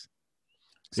sense?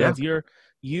 So if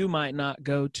you might not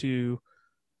go to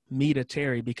meet a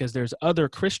Terry because there's other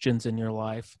Christians in your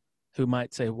life who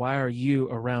might say, why are you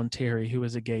around Terry, who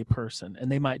is a gay person? And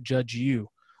they might judge you.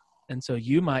 And so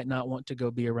you might not want to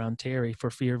go be around Terry for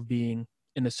fear of being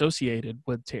associated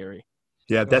with Terry.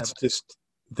 Yeah, that's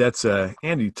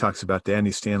Andy talks about that,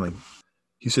 Andy Stanley.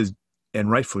 He says, and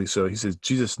rightfully so, he says,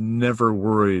 Jesus never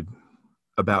worried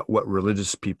about what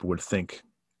religious people would think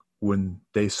when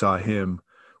they saw him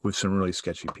with some really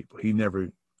sketchy people. He never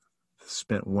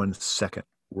spent 1 second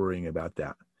worrying about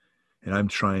that. And I'm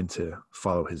trying to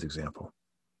follow his example.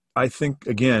 I think,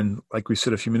 again, like we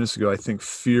said a few minutes ago, I think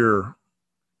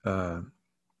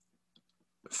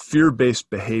fear-based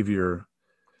behavior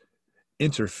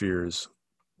interferes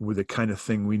with the kind of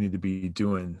thing we need to be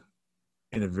doing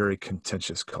in a very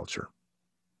contentious culture.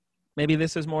 Maybe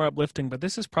this is more uplifting, but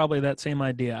this is probably that same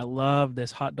idea. I love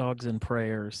this hot dogs and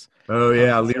prayers. Oh,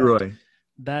 yeah, Leroy.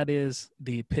 That is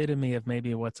the epitome of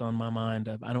maybe what's on my mind.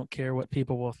 Of I don't care what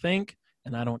people will think,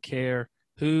 and I don't care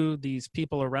who these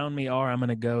people around me are. I'm going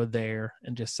to go there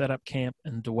and just set up camp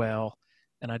and dwell.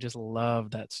 And I just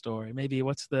love that story. Maybe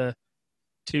what's the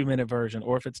 2-minute version?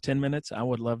 Or if it's 10 minutes, I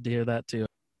would love to hear that too.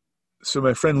 So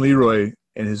my friend Leroy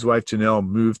and his wife Janelle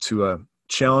moved to a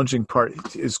challenging part.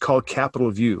 It's called Capitol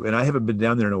View. And I haven't been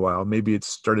down there in a while. Maybe it's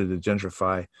started to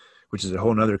gentrify, which is a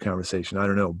whole nother conversation. I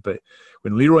don't know. But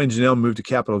when Leroy and Janelle moved to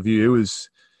Capitol View,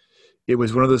 it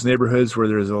was one of those neighborhoods where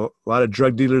there's a lot of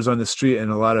drug dealers on the street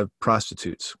and a lot of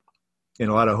prostitutes and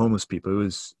a lot of homeless people.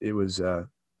 It was a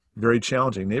very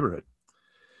challenging neighborhood.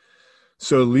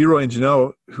 So Leroy and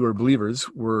Janelle, who are believers,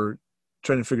 were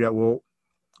trying to figure out, well,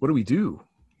 what do we do?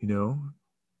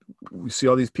 We see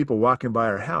all these people walking by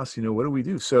our house, what do we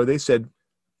do? So they said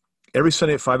every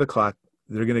Sunday at 5:00,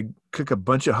 they're going to cook a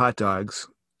bunch of hot dogs,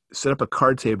 set up a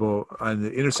card table on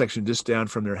the intersection just down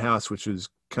from their house, which was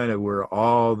kind of where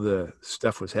all the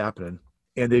stuff was happening.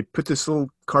 And they put this little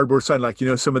cardboard sign, like,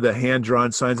 some of the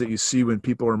hand-drawn signs that you see when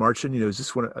people are marching. It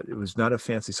was not a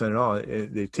fancy sign at all.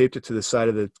 They taped it to the side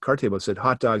of the card table. It said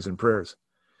hot dogs and prayers.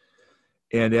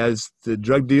 And as the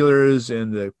drug dealers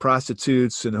and the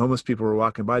prostitutes and the homeless people were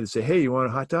walking by, they'd say, hey, you want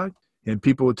a hot dog? And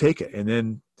people would take it. And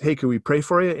then, hey, can we pray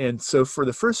for you? And so for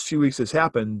the first few weeks this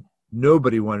happened,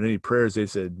 nobody wanted any prayers. They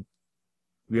said,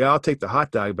 yeah, I'll take the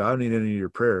hot dog, but I don't need any of your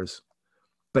prayers.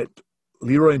 But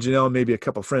Leroy and Janelle and maybe a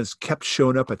couple of friends kept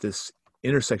showing up at this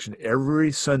intersection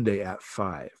every Sunday at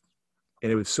 5.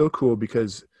 And it was so cool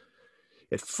because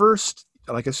at first,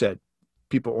 like I said,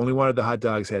 people only wanted the hot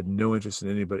dogs, had no interest in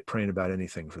anybody praying about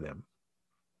anything for them.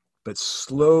 But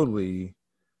slowly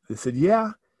they said,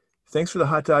 yeah, thanks for the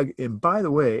hot dog. And by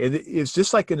the way, and it's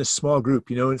just like in a small group,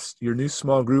 it's your new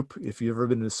small group. If you've ever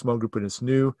been in a small group and it's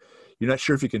new, you're not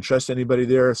sure if you can trust anybody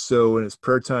there. So when it's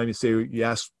prayer time, you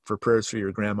ask for prayers for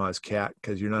your grandma's cat,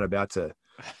 because you're not about to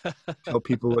tell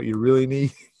people what you really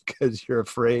need because you're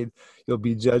afraid you'll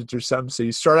be judged or something. So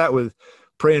you start out with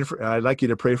praying for, I'd like you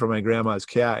to pray for my grandma's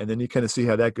cat. And then you kind of see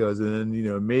how that goes. And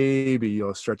then, maybe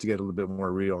you'll start to get a little bit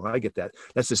more real. I get that.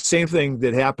 That's the same thing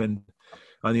that happened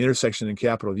on the intersection in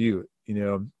Capitol View.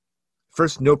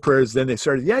 First no prayers. Then they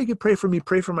started, yeah, you can pray for me,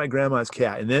 pray for my grandma's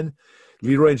cat. And then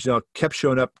Leroy and Janelle kept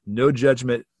showing up, no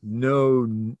judgment,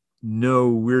 no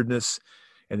weirdness.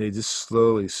 And they just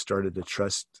slowly started to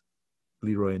trust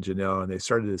Leroy and Janelle. And they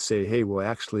started to say, hey, well,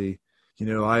 actually,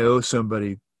 I owe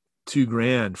somebody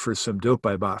 $2,000 for some dope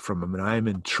I bought from them, and I'm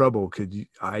in trouble.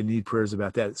 I need prayers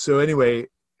about that. So anyway,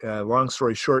 long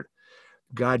story short,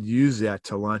 God used that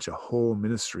to launch a whole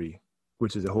ministry,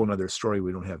 which is a whole nother story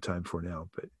we don't have time for now.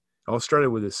 But it all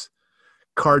started with this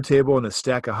card table and a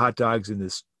stack of hot dogs and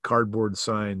this cardboard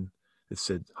sign that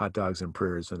said hot dogs and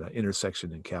prayers and an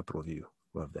intersection in Capitol View.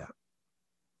 Love that.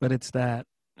 But it's that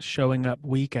showing up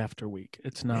week after week.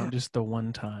 It's not just the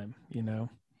one time,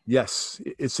 Yes,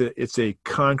 it's a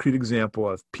concrete example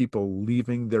of people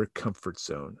leaving their comfort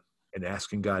zone and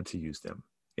asking God to use them.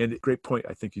 And a great point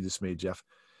I think you just made, Jeff.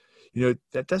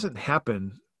 That doesn't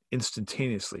happen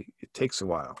instantaneously. It takes a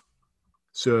while.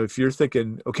 So if you're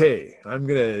thinking, okay, I'm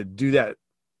going to do that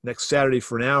next Saturday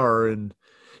for an hour, and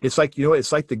it's like,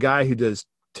 it's like the guy who does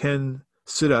 10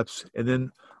 sit-ups and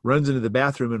then runs into the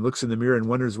bathroom and looks in the mirror and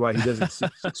wonders why he doesn't see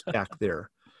six pack there.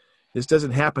 This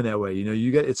doesn't happen that way.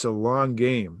 It's a long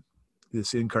game,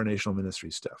 this incarnational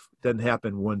ministry stuff. It doesn't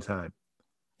happen one time.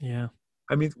 Yeah.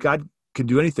 I mean, God can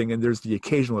do anything, and there's the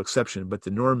occasional exception, but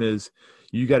the norm is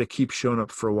you got to keep showing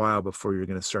up for a while before you're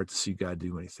going to start to see God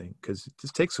do anything, because it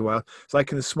just takes a while. It's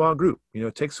like in a small group,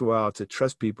 it takes a while to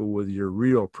trust people with your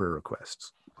real prayer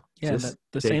requests. Yeah,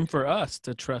 the same for us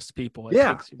to trust people. It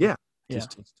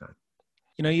just takes time.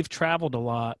 You've traveled a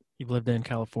lot. You've lived in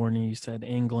California. You said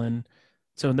England.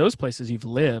 So in those places you've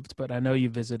lived, but I know you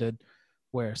visited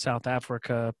where? South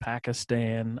Africa,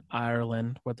 Pakistan,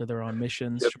 Ireland, whether they're on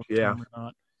missions or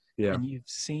not. Yeah. And you've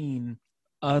seen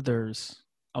others,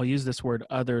 I'll use this word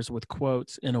others with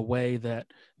quotes, in a way that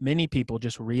many people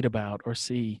just read about or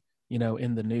see,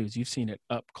 in the news. You've seen it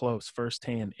up close,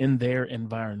 firsthand, in their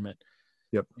environment.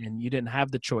 Yep. And you didn't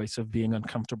have the choice of being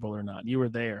uncomfortable or not. You were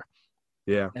there.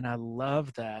 Yeah. And I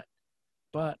love that.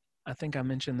 But I think I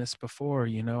mentioned this before,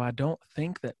 I don't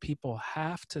think that people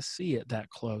have to see it that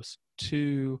close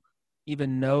to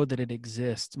even know that it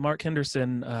exists. Mark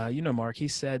Henderson, Mark, he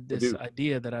said this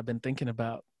idea that I've been thinking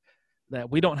about, that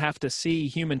we don't have to see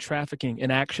human trafficking in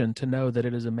action to know that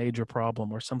it is a major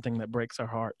problem or something that breaks our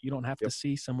heart. You don't have to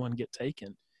see someone get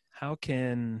taken. How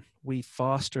can we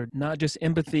foster not just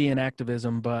empathy and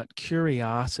activism, but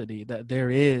curiosity that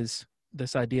there is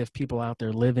this idea of people out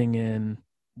there living in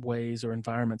ways or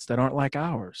environments that aren't like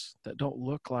ours, that don't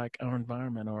look like our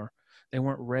environment, or they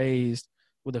weren't raised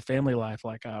with a family life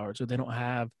like ours, or they don't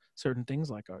have certain things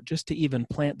like ours, just to even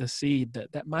plant the seed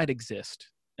that might exist,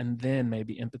 and then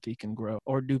maybe empathy can grow?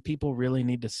 Or do people really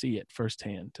need to see it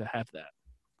firsthand to have that?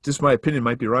 Just my opinion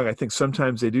might be wrong. I think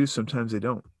sometimes they do, sometimes they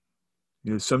don't.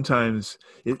 Sometimes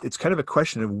it's kind of a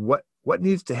question of what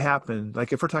needs to happen.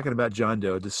 Like if we're talking about John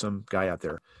Doe, just some guy out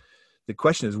there, the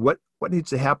question is what needs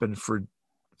to happen for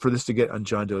this to get on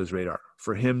John Doe's radar,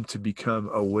 for him to become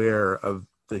aware of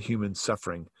the human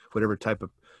suffering, whatever type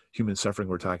of human suffering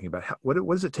we're talking about. What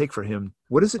does it take for him?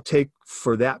 What does it take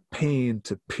for that pain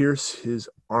to pierce his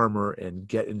armor and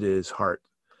get into his heart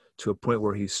to a point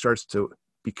where he starts to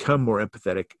become more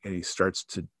empathetic and he starts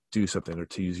to do something, or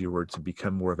to use your word, to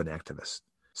become more of an activist?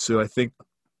 So I think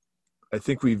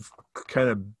we've kind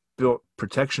of built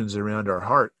protections around our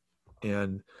heart,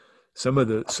 and some of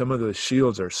the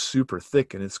shields are super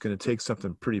thick, and it's going to take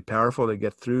something pretty powerful to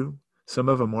get through. Some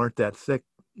of them aren't that thick,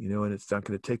 and it's not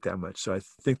going to take that much. So I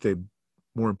think the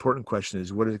more important question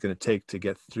is, what is it going to take to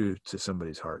get through to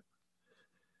somebody's heart?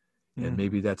 And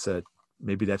maybe that's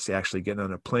actually getting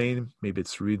on a plane. Maybe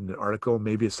it's reading an article.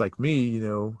 Maybe it's like me,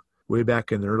 way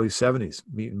back in the early 70s,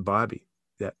 meeting Bobby.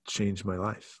 That changed my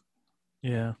life.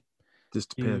 Yeah.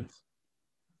 Just depends.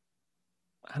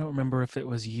 I don't remember if it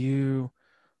was you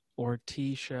or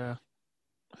Tisha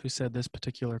who said this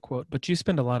particular quote, but you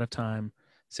spend a lot of time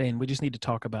saying we just need to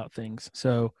talk about things.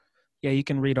 So yeah, you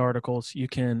can read articles, you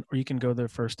can go there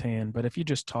firsthand, but if you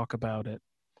just talk about it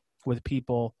with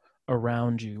people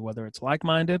around you, whether it's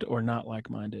like-minded or not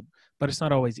like-minded, but it's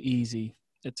not always easy.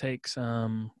 It takes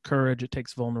courage, it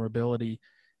takes vulnerability.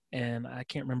 And I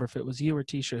can't remember if it was you or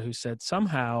Tisha who said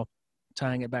somehow,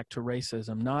 tying it back to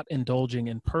racism, not indulging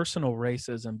in personal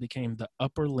racism became the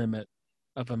upper limit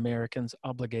of Americans'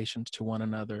 obligations to one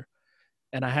another.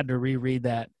 And I had to reread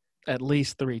that at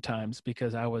least 3 times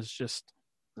because I was just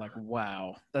like,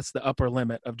 wow, that's the upper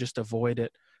limit of just avoid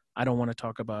it. I don't want to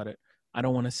talk about it. I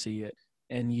don't want to see it.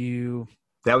 And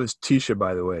that was Tisha,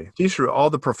 by the way. Tisha, all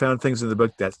the profound things in the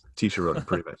book, that's Tisha wrote them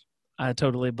pretty much. I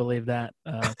totally believe that.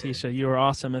 Tisha, you are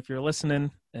awesome if you're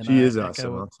listening. And she is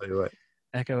awesome, I'll tell you what.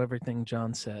 Echo everything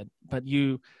John said. But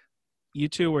you you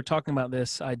two were talking about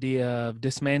this idea of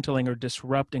dismantling or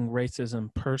disrupting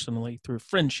racism personally through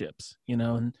friendships,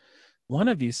 and one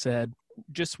of you said,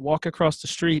 just walk across the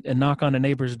street and knock on a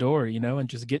neighbor's door, and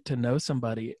just get to know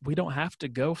somebody. We don't have to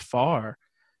go far.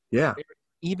 Yeah.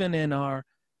 Even in our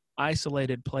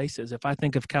isolated places. If I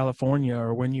think of California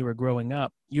or when you were growing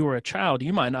up, you were a child,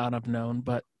 you might not have known,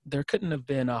 but there couldn't have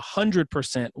been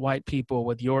 100% white people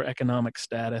with your economic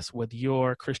status, with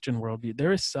your Christian worldview.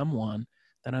 There is someone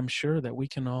that I'm sure that we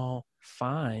can all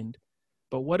find.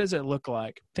 But what does it look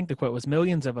like? I think the quote was,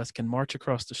 millions of us can march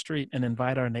across the street and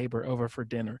invite our neighbor over for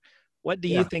dinner. What do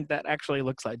you think that actually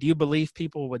looks like? Do you believe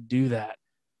people would do that?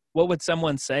 What would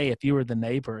someone say if you were the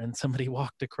neighbor and somebody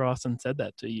walked across and said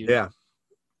that to you? Yeah.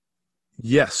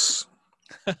 Yes.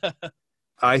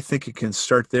 I think it can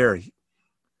start there.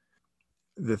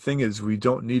 The thing is, we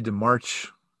don't need to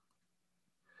march.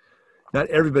 Not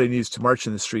everybody needs to march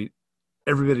in the street.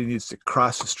 Everybody needs to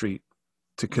cross the street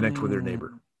to connect with their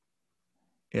neighbor.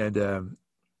 And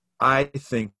I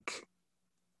think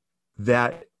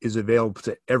that is available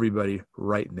to everybody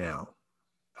right now.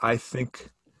 I think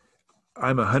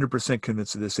I'm 100%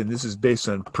 convinced of this, and this is based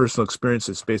on personal experience.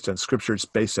 It's based on scripture. It's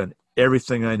based on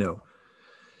everything I know.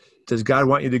 Does God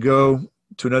want you to go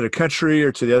to another country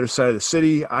or to the other side of the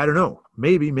city? I don't know.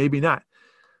 Maybe, maybe not.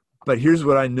 But here's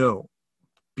what I know.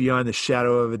 Beyond the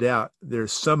shadow of a doubt,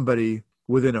 there's somebody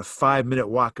within a 5-minute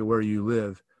walk of where you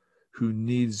live who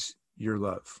needs your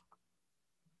love.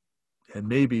 And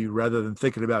maybe rather than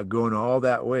thinking about going all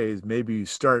that ways, maybe you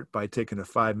start by taking a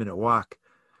 5-minute walk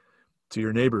to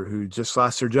your neighbor who just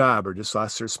lost their job or just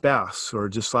lost their spouse or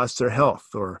just lost their health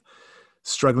or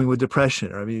struggling with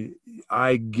depression. I mean,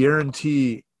 I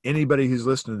guarantee anybody who's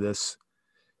listening to this,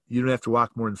 you don't have to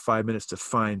walk more than 5 minutes to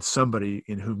find somebody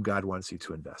in whom God wants you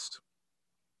to invest.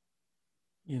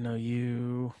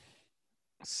 You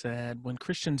said when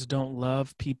Christians don't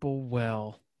love people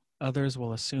well, others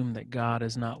will assume that God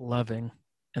is not loving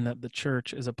and that the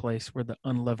church is a place where the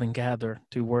unloving gather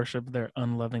to worship their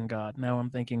unloving God. Now I'm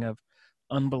thinking of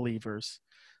unbelievers,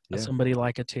 somebody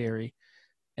like a Terry,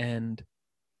 and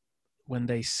when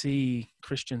they see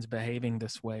Christians behaving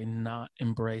this way, not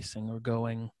embracing or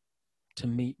going to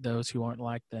meet those who aren't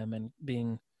like them and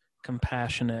being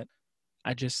compassionate,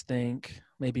 I just think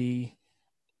maybe,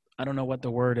 I don't know what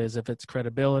the word is, if it's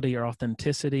credibility or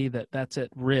authenticity, that's at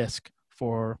risk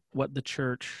for what the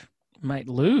church might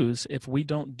lose if we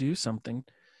don't do something.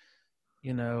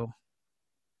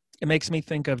 It makes me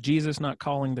think of Jesus not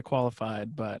calling the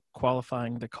qualified, but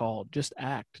qualifying the called. Just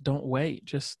act. Don't wait.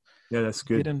 Just that's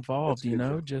good. Get involved,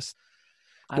 good. Just.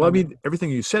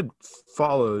 Everything you said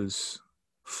follows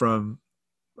from,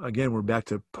 again, we're back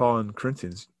to Paul and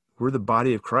Corinthians. We're the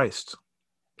body of Christ.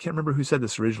 I can't remember who said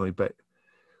this originally, but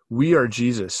we are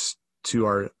Jesus to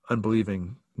our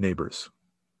unbelieving neighbors.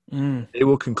 They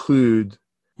will conclude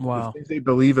the things they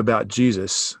believe about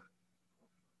Jesus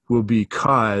will be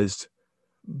caused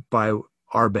by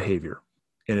our behavior.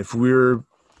 And if we're,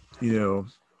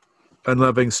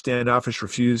 unloving, standoffish,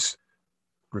 refuse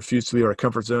to leave our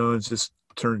comfort zones, just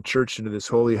turn church into this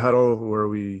holy huddle where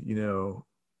we,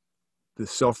 the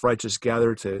self-righteous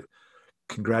gather to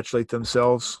congratulate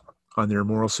themselves on their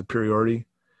moral superiority.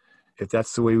 If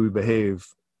that's the way we behave,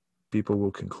 people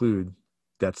will conclude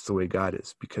that's the way God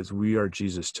is, because we are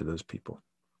Jesus to those people.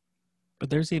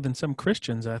 But there's even some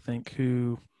Christians, I think,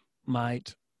 who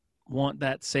might want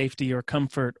that safety or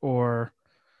comfort, or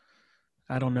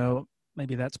I don't know,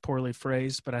 maybe that's poorly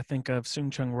phrased, but I think of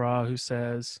Soong-Chan Rah, who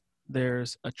says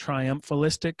there's a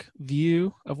triumphalistic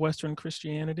view of Western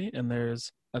Christianity and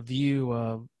there's a view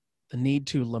of the need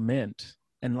to lament.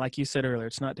 And like you said earlier,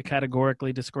 it's not to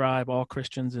categorically describe all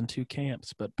Christians in two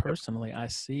camps, but personally, I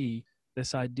see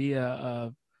this idea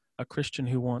of a Christian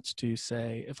who wants to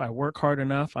say, if I work hard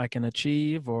enough, I can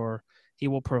achieve, or he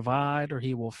will provide, or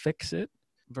he will fix it,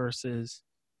 versus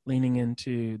leaning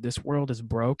into this world is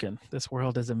broken. This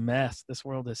world is a mess. This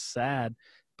world is sad,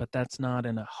 but that's not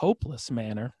in a hopeless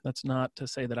manner. That's not to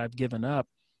say that I've given up.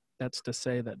 That's to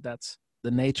say that that's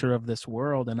the nature of this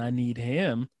world, and I need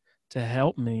him to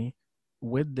help me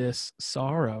with this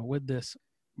sorrow, with this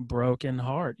broken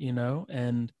heart,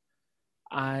 and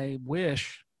I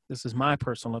wish, this is my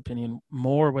personal opinion,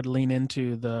 more would lean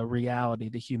into the reality,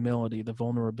 the humility, the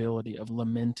vulnerability of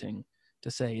lamenting,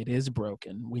 to say it is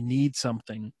broken. We need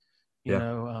something,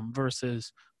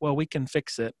 versus, well, we can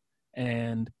fix it.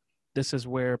 And this is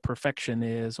where perfection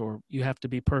is, or you have to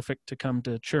be perfect to come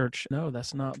to church. No,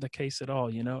 that's not the case at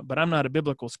all, but I'm not a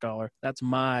biblical scholar. That's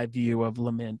my view of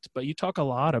lament. But you talk a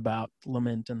lot about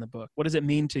lament in the book. What does it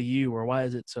mean to you, or why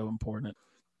is it so important?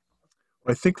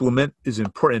 I think lament is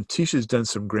important. Tisha's done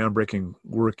some groundbreaking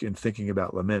work in thinking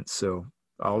about lament, so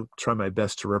I'll try my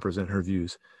best to represent her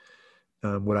views,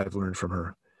 what I've learned from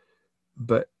her.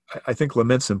 But I think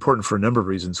lament's important for a number of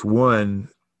reasons. One,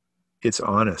 it's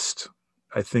honest.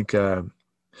 I think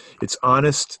it's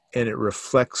honest, and it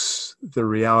reflects the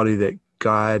reality that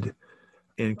God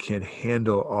and can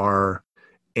handle our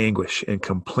anguish and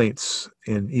complaints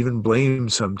and even blame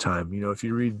sometime. If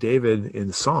you read David in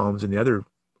the Psalms and the other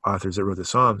authors that wrote the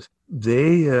Psalms,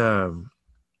 they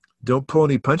don't pull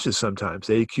any punches sometimes.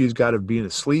 They accuse God of being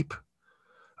asleep,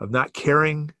 of not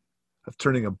caring, of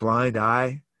turning a blind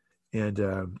eye. And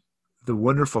the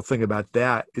wonderful thing about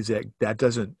that is that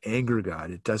doesn't anger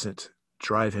God. It doesn't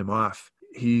drive him off.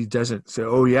 He doesn't say,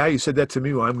 "Oh yeah, you said that to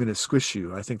me. Well, I'm going to squish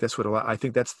you." I think that's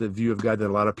the view of God that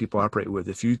a lot of people operate with.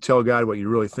 If you tell God what you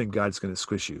really think, God's going to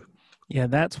squish you. Yeah,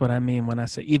 that's what I mean when I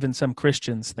say even some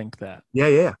Christians think that.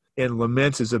 Yeah. And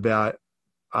lament is about,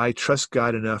 I trust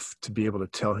God enough to be able to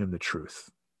tell him the truth.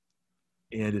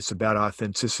 And it's about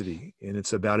authenticity, and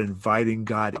it's about inviting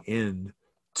God in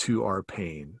to our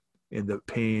pain and the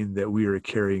pain that we are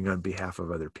carrying on behalf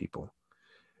of other people.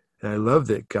 And I love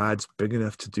that God's big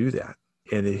enough to do that,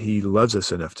 and that he loves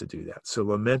us enough to do that. So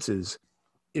lament is,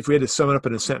 if we had to sum it up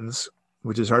in a sentence,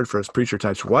 which is hard for us preacher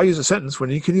types, why use a sentence when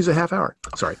you can use a half hour?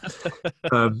 Sorry.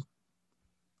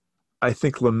 I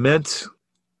think lament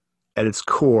at its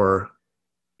core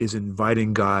is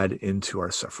inviting God into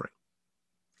our suffering.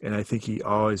 And I think he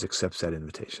always accepts that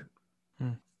invitation.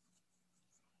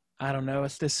 I don't know.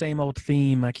 It's the same old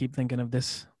theme. I keep thinking of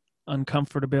this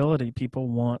uncomfortability. People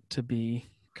want to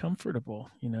be comfortable,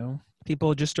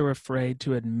 People just are afraid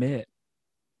to admit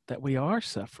that we are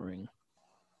suffering.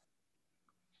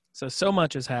 So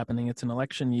much is happening. It's an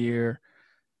election year.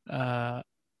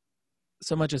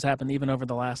 So much has happened even over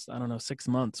the last, 6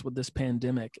 months with this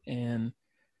pandemic. And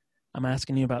I'm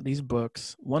asking you about these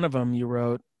books. One of them you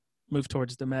wrote, Move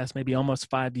Towards the Mess, maybe almost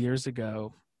 5 years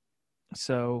ago.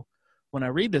 So when I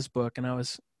read this book, and I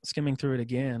was skimming through it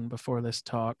again before this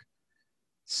talk,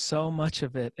 so much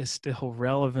of it is still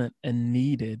relevant and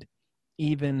needed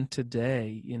even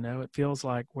today. It feels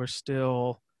like we're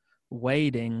still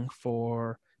waiting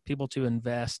for people to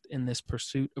invest in this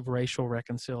pursuit of racial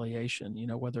reconciliation,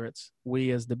 whether it's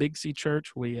we as the Big C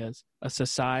Church, we as a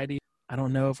society. I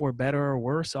don't know if we're better or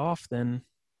worse off than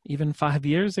even 5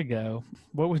 years ago.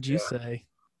 What would you say?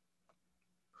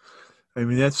 I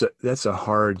mean, that's a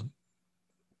hard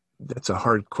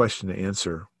question to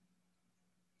answer.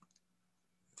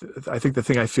 I think the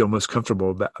thing I feel most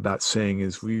comfortable about saying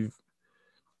is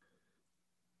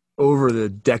over the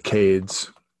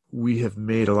decades, we have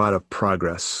made a lot of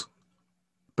progress,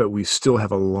 but we still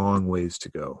have a long ways to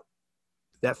go.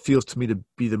 That feels to me to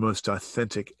be the most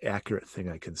authentic, accurate thing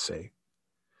I can say.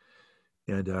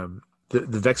 And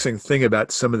the vexing thing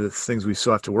about some of the things we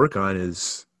still have to work on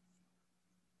is,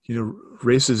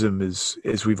 racism is,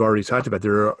 as we've already talked about,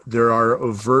 there are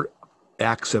overt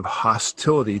acts of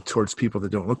hostility towards people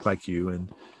that don't look like you,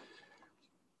 and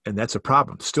that's a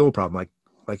problem, still a problem.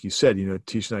 Like you said,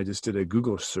 Tisha and I just did a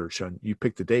Google search on, you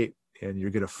pick the date, and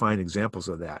you're going to find examples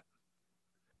of that.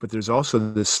 But there's also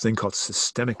this thing called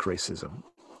systemic racism,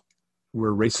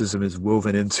 where racism is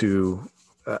woven into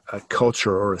a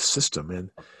culture or a system, and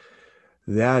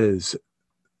that's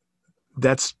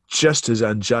just as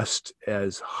unjust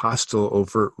as hostile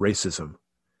overt racism.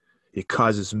 It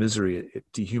causes misery. It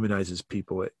dehumanizes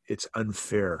people. It's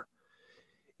unfair.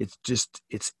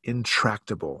 It's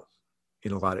intractable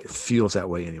in a lot of, it feels that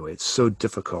way anyway. It's so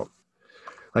difficult.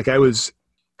 Like I was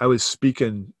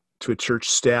speaking to a church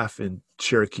staff in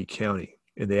Cherokee County,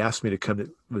 and they asked me to come.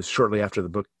 It was shortly after the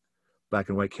book Black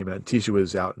and White came out. And Tisha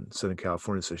was out in Southern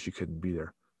California, so she couldn't be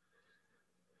there.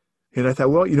 And I thought,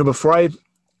 well, before I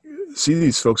see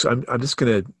these folks, I'm just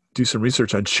going to do some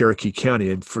research on Cherokee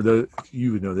County. And for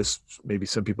you would know this, maybe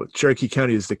some people, Cherokee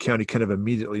County is the county kind of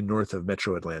immediately north of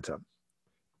Metro Atlanta.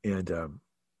 And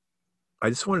I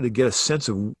just wanted to get a sense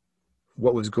of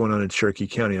what was going on in Cherokee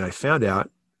County. And I found out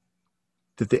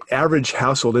that the average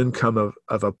household income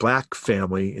of a Black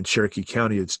family in Cherokee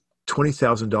County is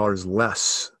 $20,000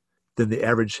 less than the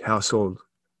average household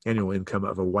annual income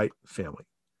of a white family.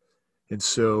 And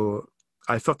so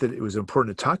I felt that it was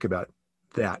important to talk about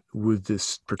that with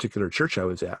this particular church I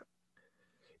was at.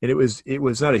 And it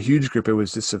was not a huge group. It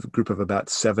was just a group of about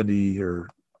 70 or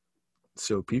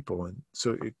so people. And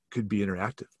so it could be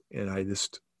interactive. And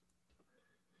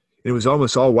it was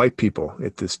almost all white people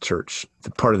at this church,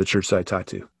 the part of the church that I talked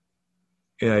to.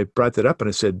 And I brought that up and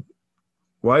I said,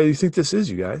 why do you think this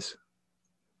is, you guys?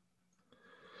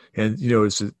 And,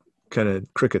 it's kind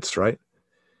of crickets, right?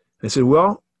 And I said,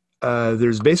 well,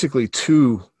 There's basically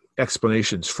two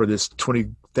explanations for this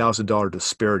 $20,000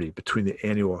 disparity between the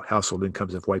annual household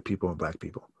incomes of white people and black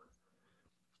people.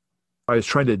 I was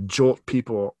trying to jolt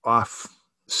people off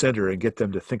center and get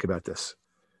them to think about this.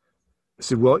 I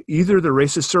said, well, either the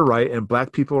racists are right and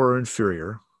black people are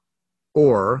inferior,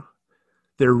 or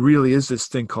there really is this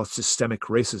thing called systemic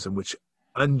racism, which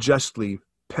unjustly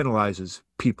penalizes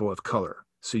people of color.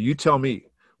 So you tell me,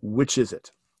 which is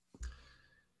it?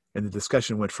 And the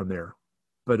discussion went from there.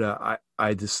 But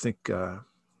I just think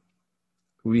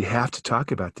we have to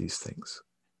talk about these things.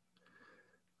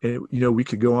 And, we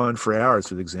could go on for hours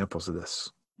with examples of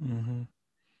this. Mm-hmm.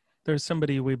 There's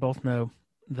somebody we both know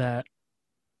that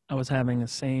I was having the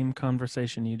same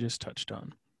conversation you just touched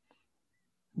on.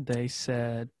 They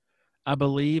said, I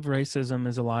believe racism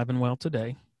is alive and well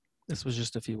today. This was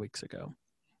just a few weeks ago.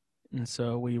 And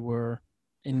so we were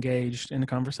engaged in a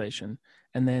conversation.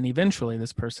 And then eventually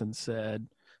this person said,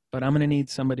 but I'm going to need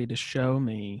somebody to show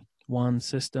me one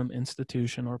system,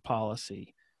 institution, or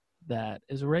policy that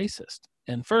is racist.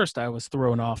 And first I was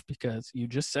thrown off because you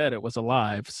just said it was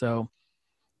alive. So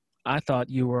I thought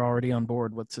you were already on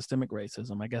board with systemic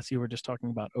racism. I guess you were just talking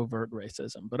about overt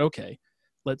racism. But okay,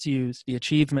 let's use the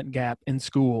achievement gap in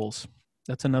schools.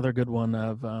 That's another good one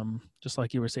of, just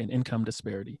like you were saying, income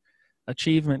disparity.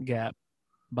 Achievement gap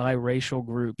by racial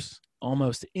groups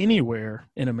almost anywhere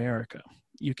in America.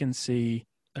 You can see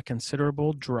a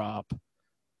considerable drop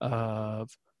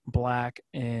of Black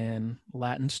and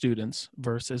Latin students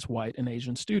versus white and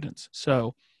Asian students.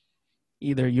 So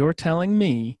either you're telling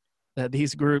me that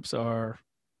these groups are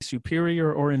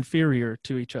superior or inferior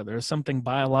to each other, there's something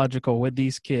biological with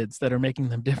these kids that are making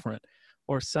them different,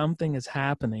 or something is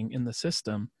happening in the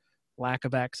system, lack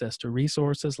of access to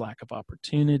resources, lack of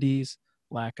opportunities,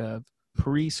 lack of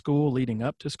preschool leading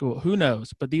up to school, who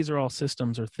knows? But these are all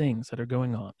systems or things that are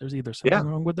going on. There's either something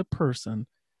wrong with the person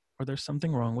or there's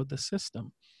something wrong with the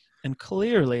system. And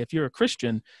clearly, if you're a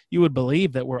Christian, you would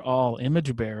believe that we're all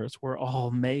image bearers. We're all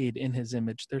made in his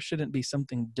image. There shouldn't be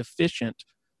something deficient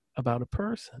about a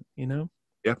person,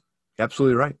 Yeah,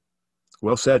 absolutely right.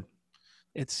 Well said.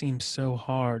 It seems so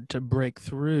hard to break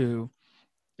through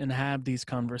and have these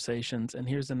conversations. And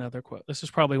here's another quote. This is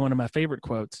probably one of my favorite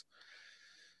quotes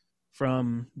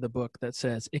from the book that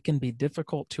says, it can be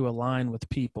difficult to align with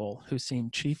people who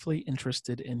seem chiefly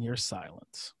interested in your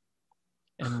silence.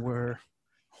 And we're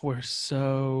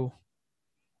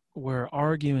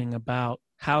arguing about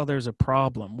how there's a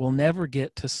problem. We'll never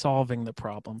get to solving the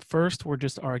problem. First, we're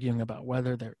just arguing about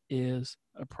whether there is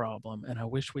a problem. And I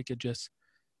wish we could just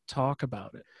talk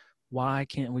about it. Why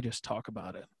can't we just talk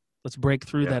about it? Let's break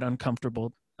through that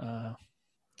uncomfortable,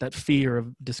 that fear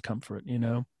of discomfort,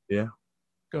 Yeah.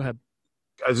 Go ahead.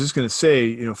 I was just going to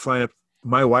say, flying up,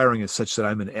 my wiring is such that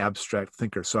I'm an abstract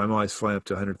thinker. So I'm always flying up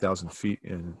to 100,000 feet.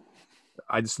 And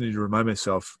I just need to remind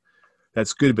myself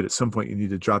that's good, but at some point you need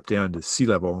to drop down to sea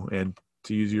level and,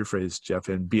 to use your phrase, Jeff,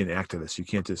 and be an activist. You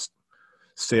can't just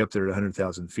stay up there at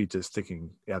 100,000 feet just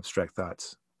thinking abstract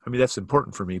thoughts. I mean, that's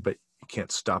important for me, but you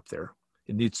can't stop there.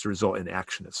 It needs to result in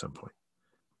action at some point.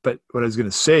 But what I was going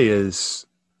to say is,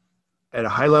 at a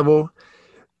high level,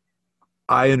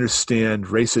 I understand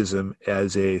racism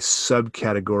as a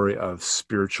subcategory of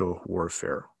spiritual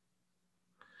warfare.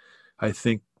 I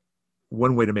think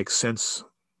one way to make sense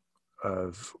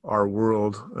of our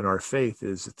world and our faith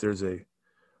is that there's a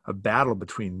battle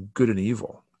between good and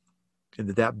evil, and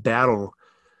that battle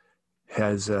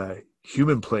has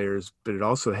human players, but it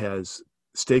also has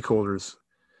stakeholders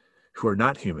who are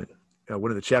not human.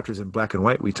 One of the chapters in Black and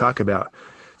White, we talk about,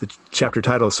 the chapter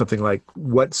title is something like,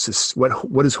 what is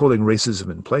holding racism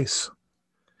in place?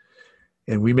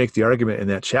 And we make the argument in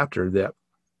that chapter that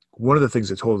one of the things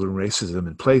that's holding racism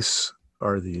in place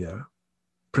are the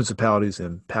principalities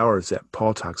and powers that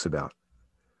Paul talks about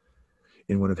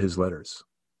in one of his letters.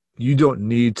 You don't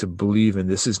need to believe in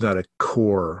this is not a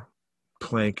core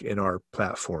plank in our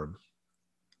platform.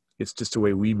 It's just a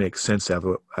way we make sense out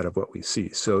of what we see.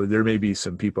 So there may be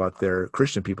some people out there,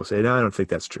 Christian people, say, no, I don't think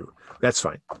that's true. That's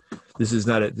fine. This is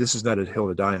not a hill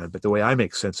to die on. But the way I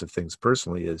make sense of things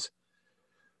personally is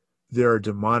there are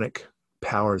demonic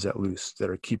powers at loose that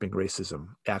are keeping racism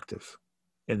active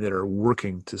and that are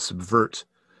working to subvert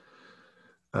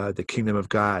the kingdom of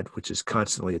God, which is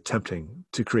constantly attempting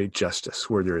to create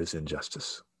justice where there is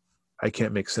injustice. I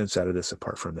can't make sense out of this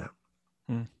apart from that.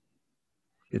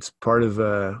 It's part of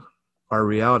our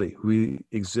reality. We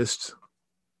exist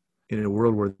in a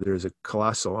world where there's a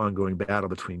colossal ongoing battle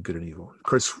between good and evil. Of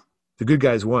course, the good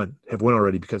guys have won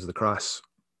already because of the cross.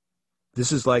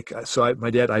 This is like, my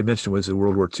dad, I mentioned, was a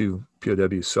World War II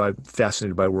POW, so I'm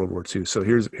fascinated by World War II. So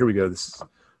here we go. This is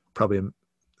probably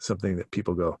something that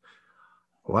people go,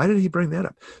 why did he bring that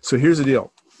up? So here's the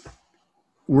deal.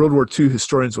 World War II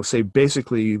historians will say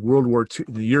basically World War II,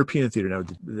 the European theater, now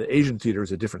the Asian theater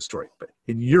is a different story, but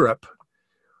in Europe,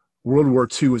 World War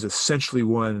II was essentially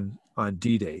won on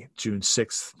D-Day, June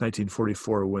 6th,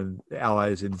 1944, when the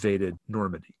Allies invaded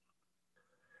Normandy.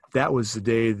 That was the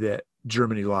day that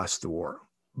Germany lost the war.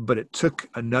 But it took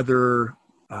another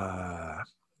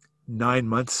 9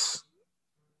 months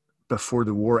before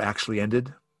the war actually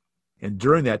ended. And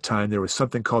during that time, there was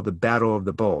something called the Battle of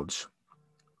the Bulge,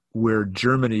 where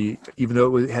Germany, even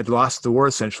though it had lost the war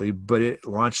essentially, but it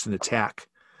launched an attack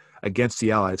against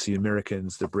the Allies, the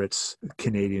Americans, the Brits,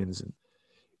 Canadians, and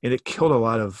it killed a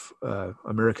lot of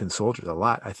American soldiers, a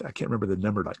lot. I can't remember the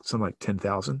number, like something like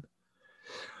 10,000.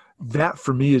 That,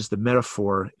 for me, is the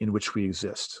metaphor in which we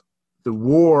exist. The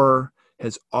war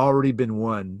has already been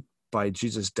won by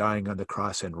Jesus dying on the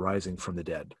cross and rising from the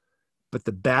dead. But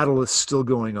the battle is still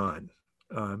going on.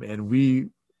 And we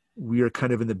are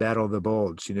kind of in the battle of the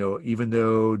bulge. You know, even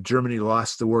though Germany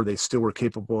lost the war, they still were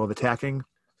capable of attacking.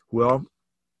 Well,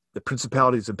 the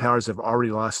principalities and powers have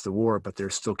already lost the war, but they're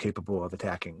still capable of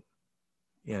attacking.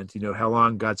 And, you know, how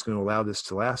long God's going to allow this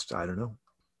to last, I don't know.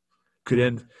 Could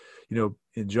end, you know,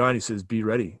 in John, he says, be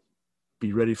ready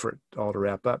for it all to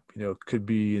wrap up. You know, it could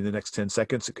be in the next 10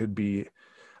 seconds. It could be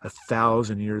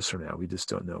 1,000 years from now. We just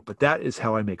don't know. But that is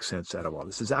how I make sense out of all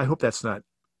this. I hope that's not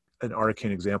an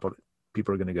arcane example that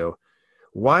people are going to go,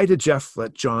 why did Jeff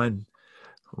let John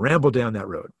ramble down that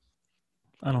road?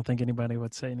 I don't think anybody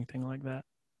would say anything like that.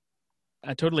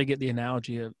 I totally get the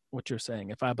analogy of what you're saying.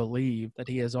 If I believe that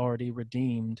he has already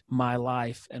redeemed my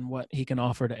life and what he can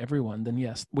offer to everyone, then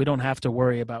yes, we don't have to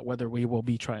worry about whether we will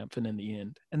be triumphant in the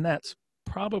end. And that's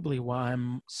probably why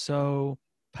I'm so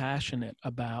passionate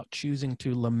about choosing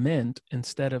to lament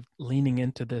instead of leaning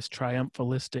into this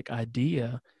triumphalistic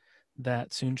idea that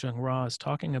Soong-Chan Rah is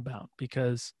talking about.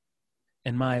 Because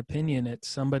in my opinion, it's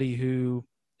somebody who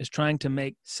is trying to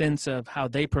make sense of how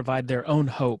they provide their own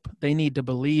hope. They need to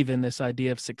believe in this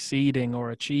idea of succeeding or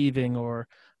achieving or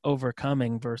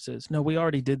overcoming versus, no, we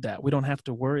already did that. We don't have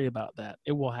to worry about that.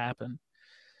 It will happen.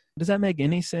 Does that make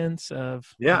any sense?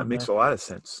 Yeah, it makes a lot of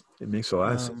sense. It makes a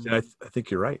lot of sense. And I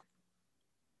think you're right.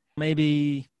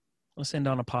 Maybe let's end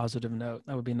on a positive note.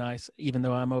 That would be nice, even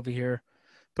though I'm over here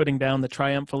putting down the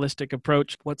triumphalistic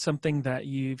approach. What's something that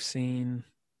you've seen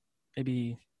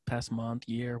maybe past month,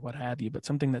 year, what have you, but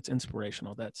something that's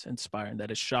inspirational, that's inspiring, that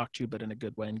has shocked you, but in a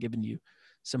good way and given you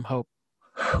some hope?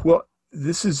 Well,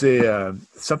 this is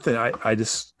something I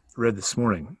just read this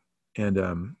morning,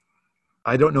 and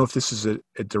I don't know if this is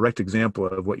a direct example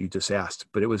of what you just asked,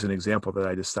 but it was an example that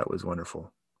I just thought was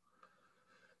wonderful.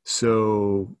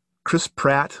 So Chris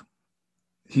Pratt,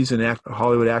 he's a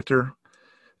Hollywood actor,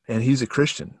 and he's a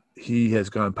Christian. He has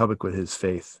gone public with his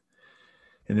faith.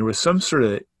 And there was some sort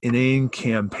of inane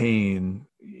campaign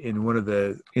in one of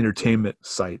the entertainment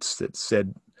sites that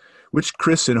said, which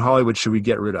Chris in Hollywood should we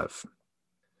get rid of?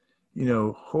 You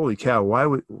know, holy cow, why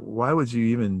would you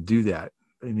even do that?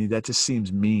 I mean, that just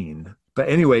seems mean. But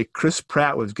anyway, Chris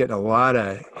Pratt was getting a lot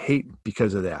of hate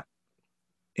because of that.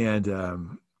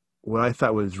 And what I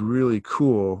thought was really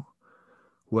cool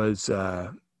was,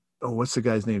 what's the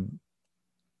guy's name?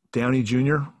 Downey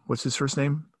Jr.? What's his first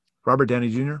name? Robert Downey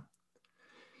Jr.?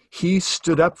 He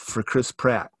stood up for Chris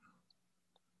Pratt.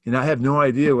 And I have no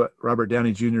idea what Robert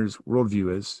Downey Jr.'s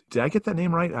worldview is. Did I get that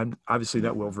name right? I'm obviously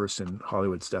not well-versed in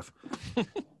Hollywood stuff.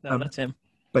 No, that's him.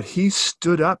 But he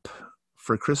stood up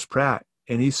for Chris Pratt.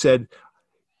 And he said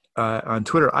on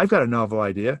Twitter, I've got a novel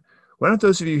idea. Why don't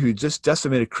those of you who just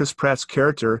decimated Chris Pratt's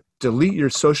character delete your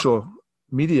social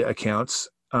media accounts,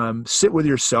 sit with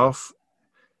yourself,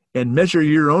 and measure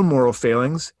your own moral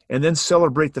failings, and then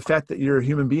celebrate the fact that you're a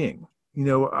human being. You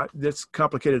know, that's a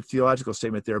complicated theological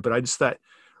statement there, but I just thought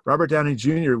Robert Downey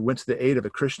Jr. went to the aid of a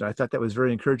Christian. I thought that was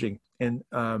very encouraging. And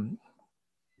Mark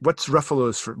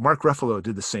Ruffalo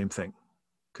did the same thing,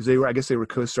 because I guess they were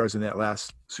co-stars in that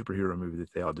last superhero movie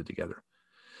that they all did together.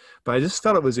 But I just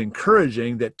thought it was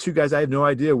encouraging that two guys, I have no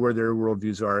idea where their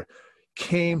worldviews are,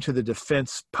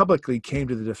 publicly came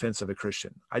to the defense of a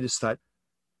Christian. I just thought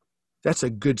that's a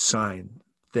good sign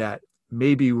that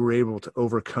maybe we're able to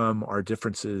overcome our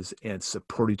differences and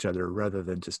support each other rather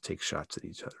than just take shots at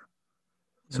each other.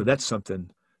 So that's something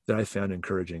that I found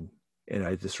encouraging, and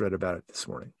I just read about it this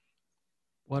morning.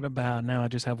 What about, now I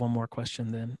just have one more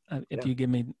question then. If you give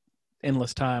me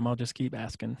endless time, I'll just keep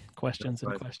asking questions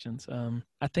and questions.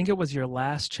 I think it was your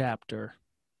last chapter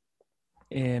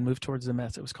in Move Towards the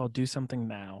Mess. It was called Do Something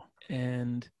Now.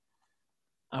 And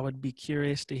I would be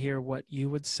curious to hear what you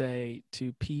would say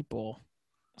to people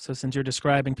So since you're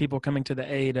describing people coming to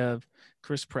the aid of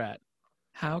Chris Pratt,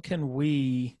 how can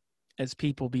we as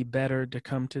people be better to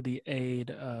come to the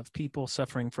aid of people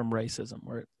suffering from racism,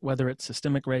 or whether it's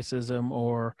systemic racism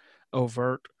or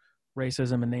overt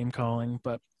racism and name calling?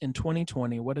 But in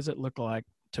 2020, what does it look like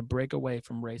to break away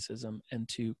from racism and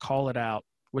to call it out,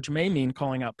 which may mean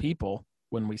calling out people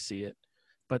when we see it,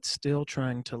 but still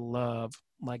trying to love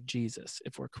like Jesus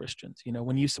if we're Christians? You know,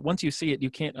 once you see it, you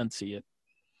can't unsee it.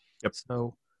 Yep.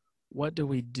 So what do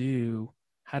we do?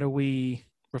 How do we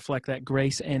reflect that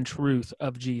grace and truth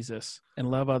of Jesus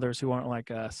and love others who aren't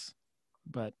like us,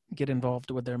 but get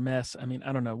involved with their mess? I mean,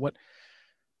 I don't know. What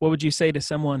would you say to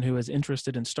someone who is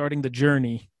interested in starting the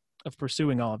journey of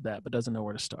pursuing all of that, but doesn't know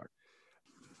where to start?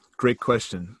 Great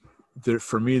question.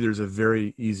 For me, there's a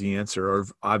very easy answer or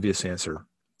obvious answer.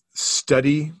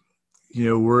 Study. You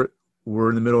know, we're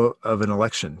in the middle of an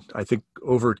election. I think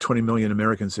over 20 million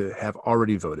Americans have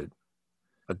already voted.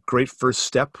 A great first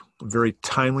step, a very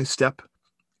timely step,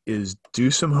 is do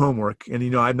some homework. And, you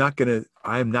know, I am not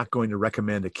going to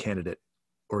recommend a candidate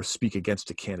or speak against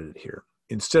a candidate here.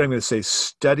 Instead, I'm going to say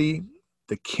study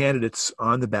the candidates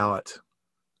on the ballot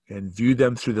and view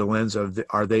them through the lens of,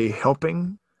 are they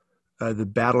helping the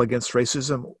battle against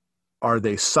racism? Are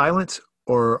they silent,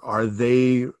 or are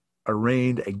they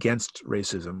arraigned against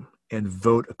racism? And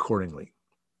vote accordingly.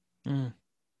 Mm.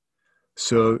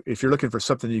 So if you're looking for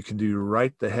something you can do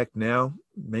right the heck now,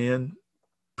 man,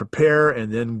 prepare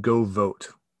and then go vote.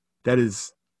 That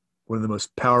is one of the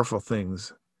most powerful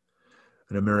things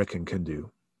an American can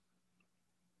do.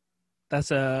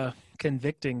 That's a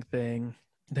convicting thing.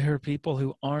 There are people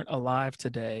who aren't alive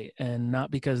today, and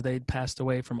not because they'd passed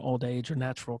away from old age or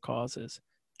natural causes,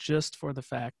 just for the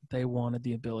fact that they wanted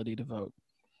the ability to vote.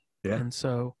 Yeah. And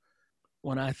so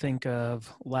when I think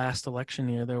of last election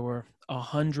year, there were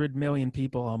 100 million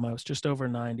people, almost, just over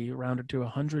 90, rounded to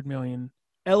 100 million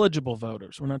eligible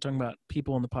voters. We're not talking about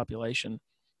people in the population,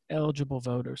 eligible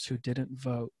voters who didn't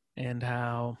vote. And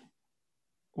how,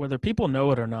 whether people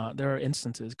know it or not, there are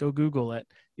instances, go Google it,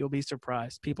 you'll be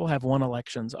surprised. People have won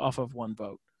elections off of one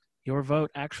vote. Your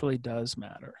vote actually does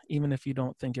matter, even if you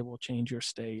don't think it will change your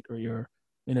state or your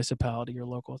municipality, your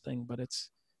local thing. But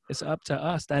it's up to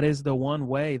us. That is the one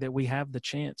way that we have the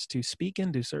chance to speak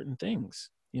into certain things,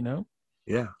 you know?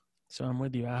 Yeah. So I'm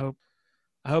with you. I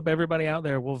hope everybody out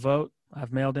there will vote.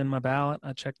 I've mailed in my ballot.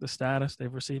 I checked the status.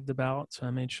 They've received the ballot, so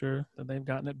I made sure that they've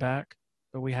gotten it back.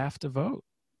 But we have to vote.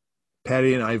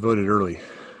 Patty and I voted early.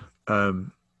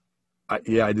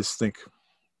 I just think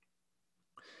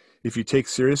if you take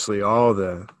seriously all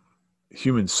the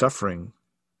human suffering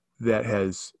that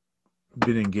has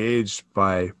been engaged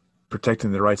by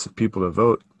protecting the rights of people to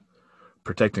vote,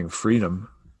 protecting freedom,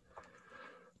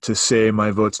 to say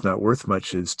my vote's not worth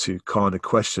much is to call into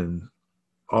question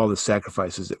all the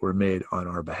sacrifices that were made on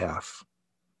our behalf.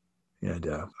 And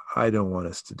I don't want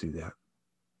us to do that.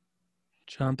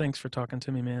 John, thanks for talking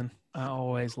to me, man. I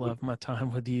always love my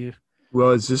time with you.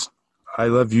 Well, it's just, I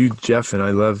love you, Jeff, and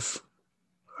I love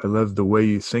the way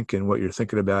you think and what you're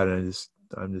thinking about. And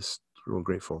I'm just real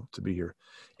grateful to be here.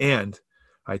 And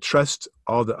I trust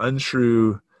all the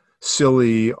untrue,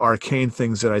 silly, arcane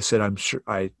things that I said.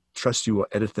 I trust you will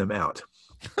edit them out.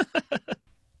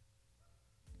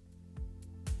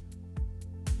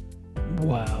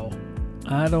 Wow.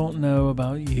 I don't know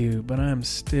about you, but I'm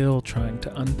still trying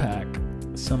to unpack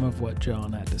some of what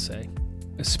John had to say,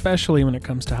 especially when it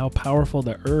comes to how powerful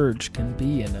the urge can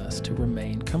be in us to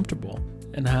remain comfortable,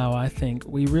 and how I think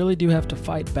we really do have to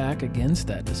fight back against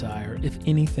that desire if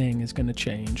anything is going to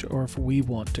change or if we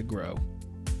want to grow.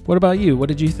 What about you? What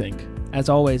did you think? As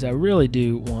always, I really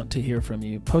do want to hear from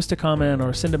you. Post a comment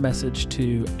or send a message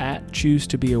to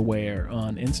 @ChooseToBeAware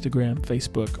on Instagram,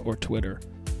 Facebook, or Twitter.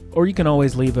 Or you can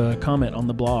always leave a comment on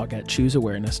the blog at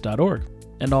chooseawareness.org.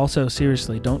 And also,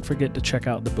 seriously, don't forget to check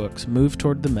out the books Move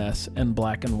Toward the Mess and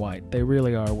Black and White. They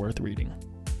really are worth reading.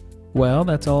 Well,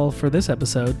 that's all for this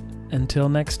episode. Until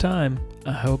next time,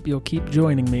 I hope you'll keep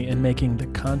joining me in making the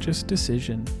conscious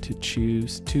decision to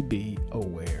choose to be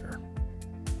aware.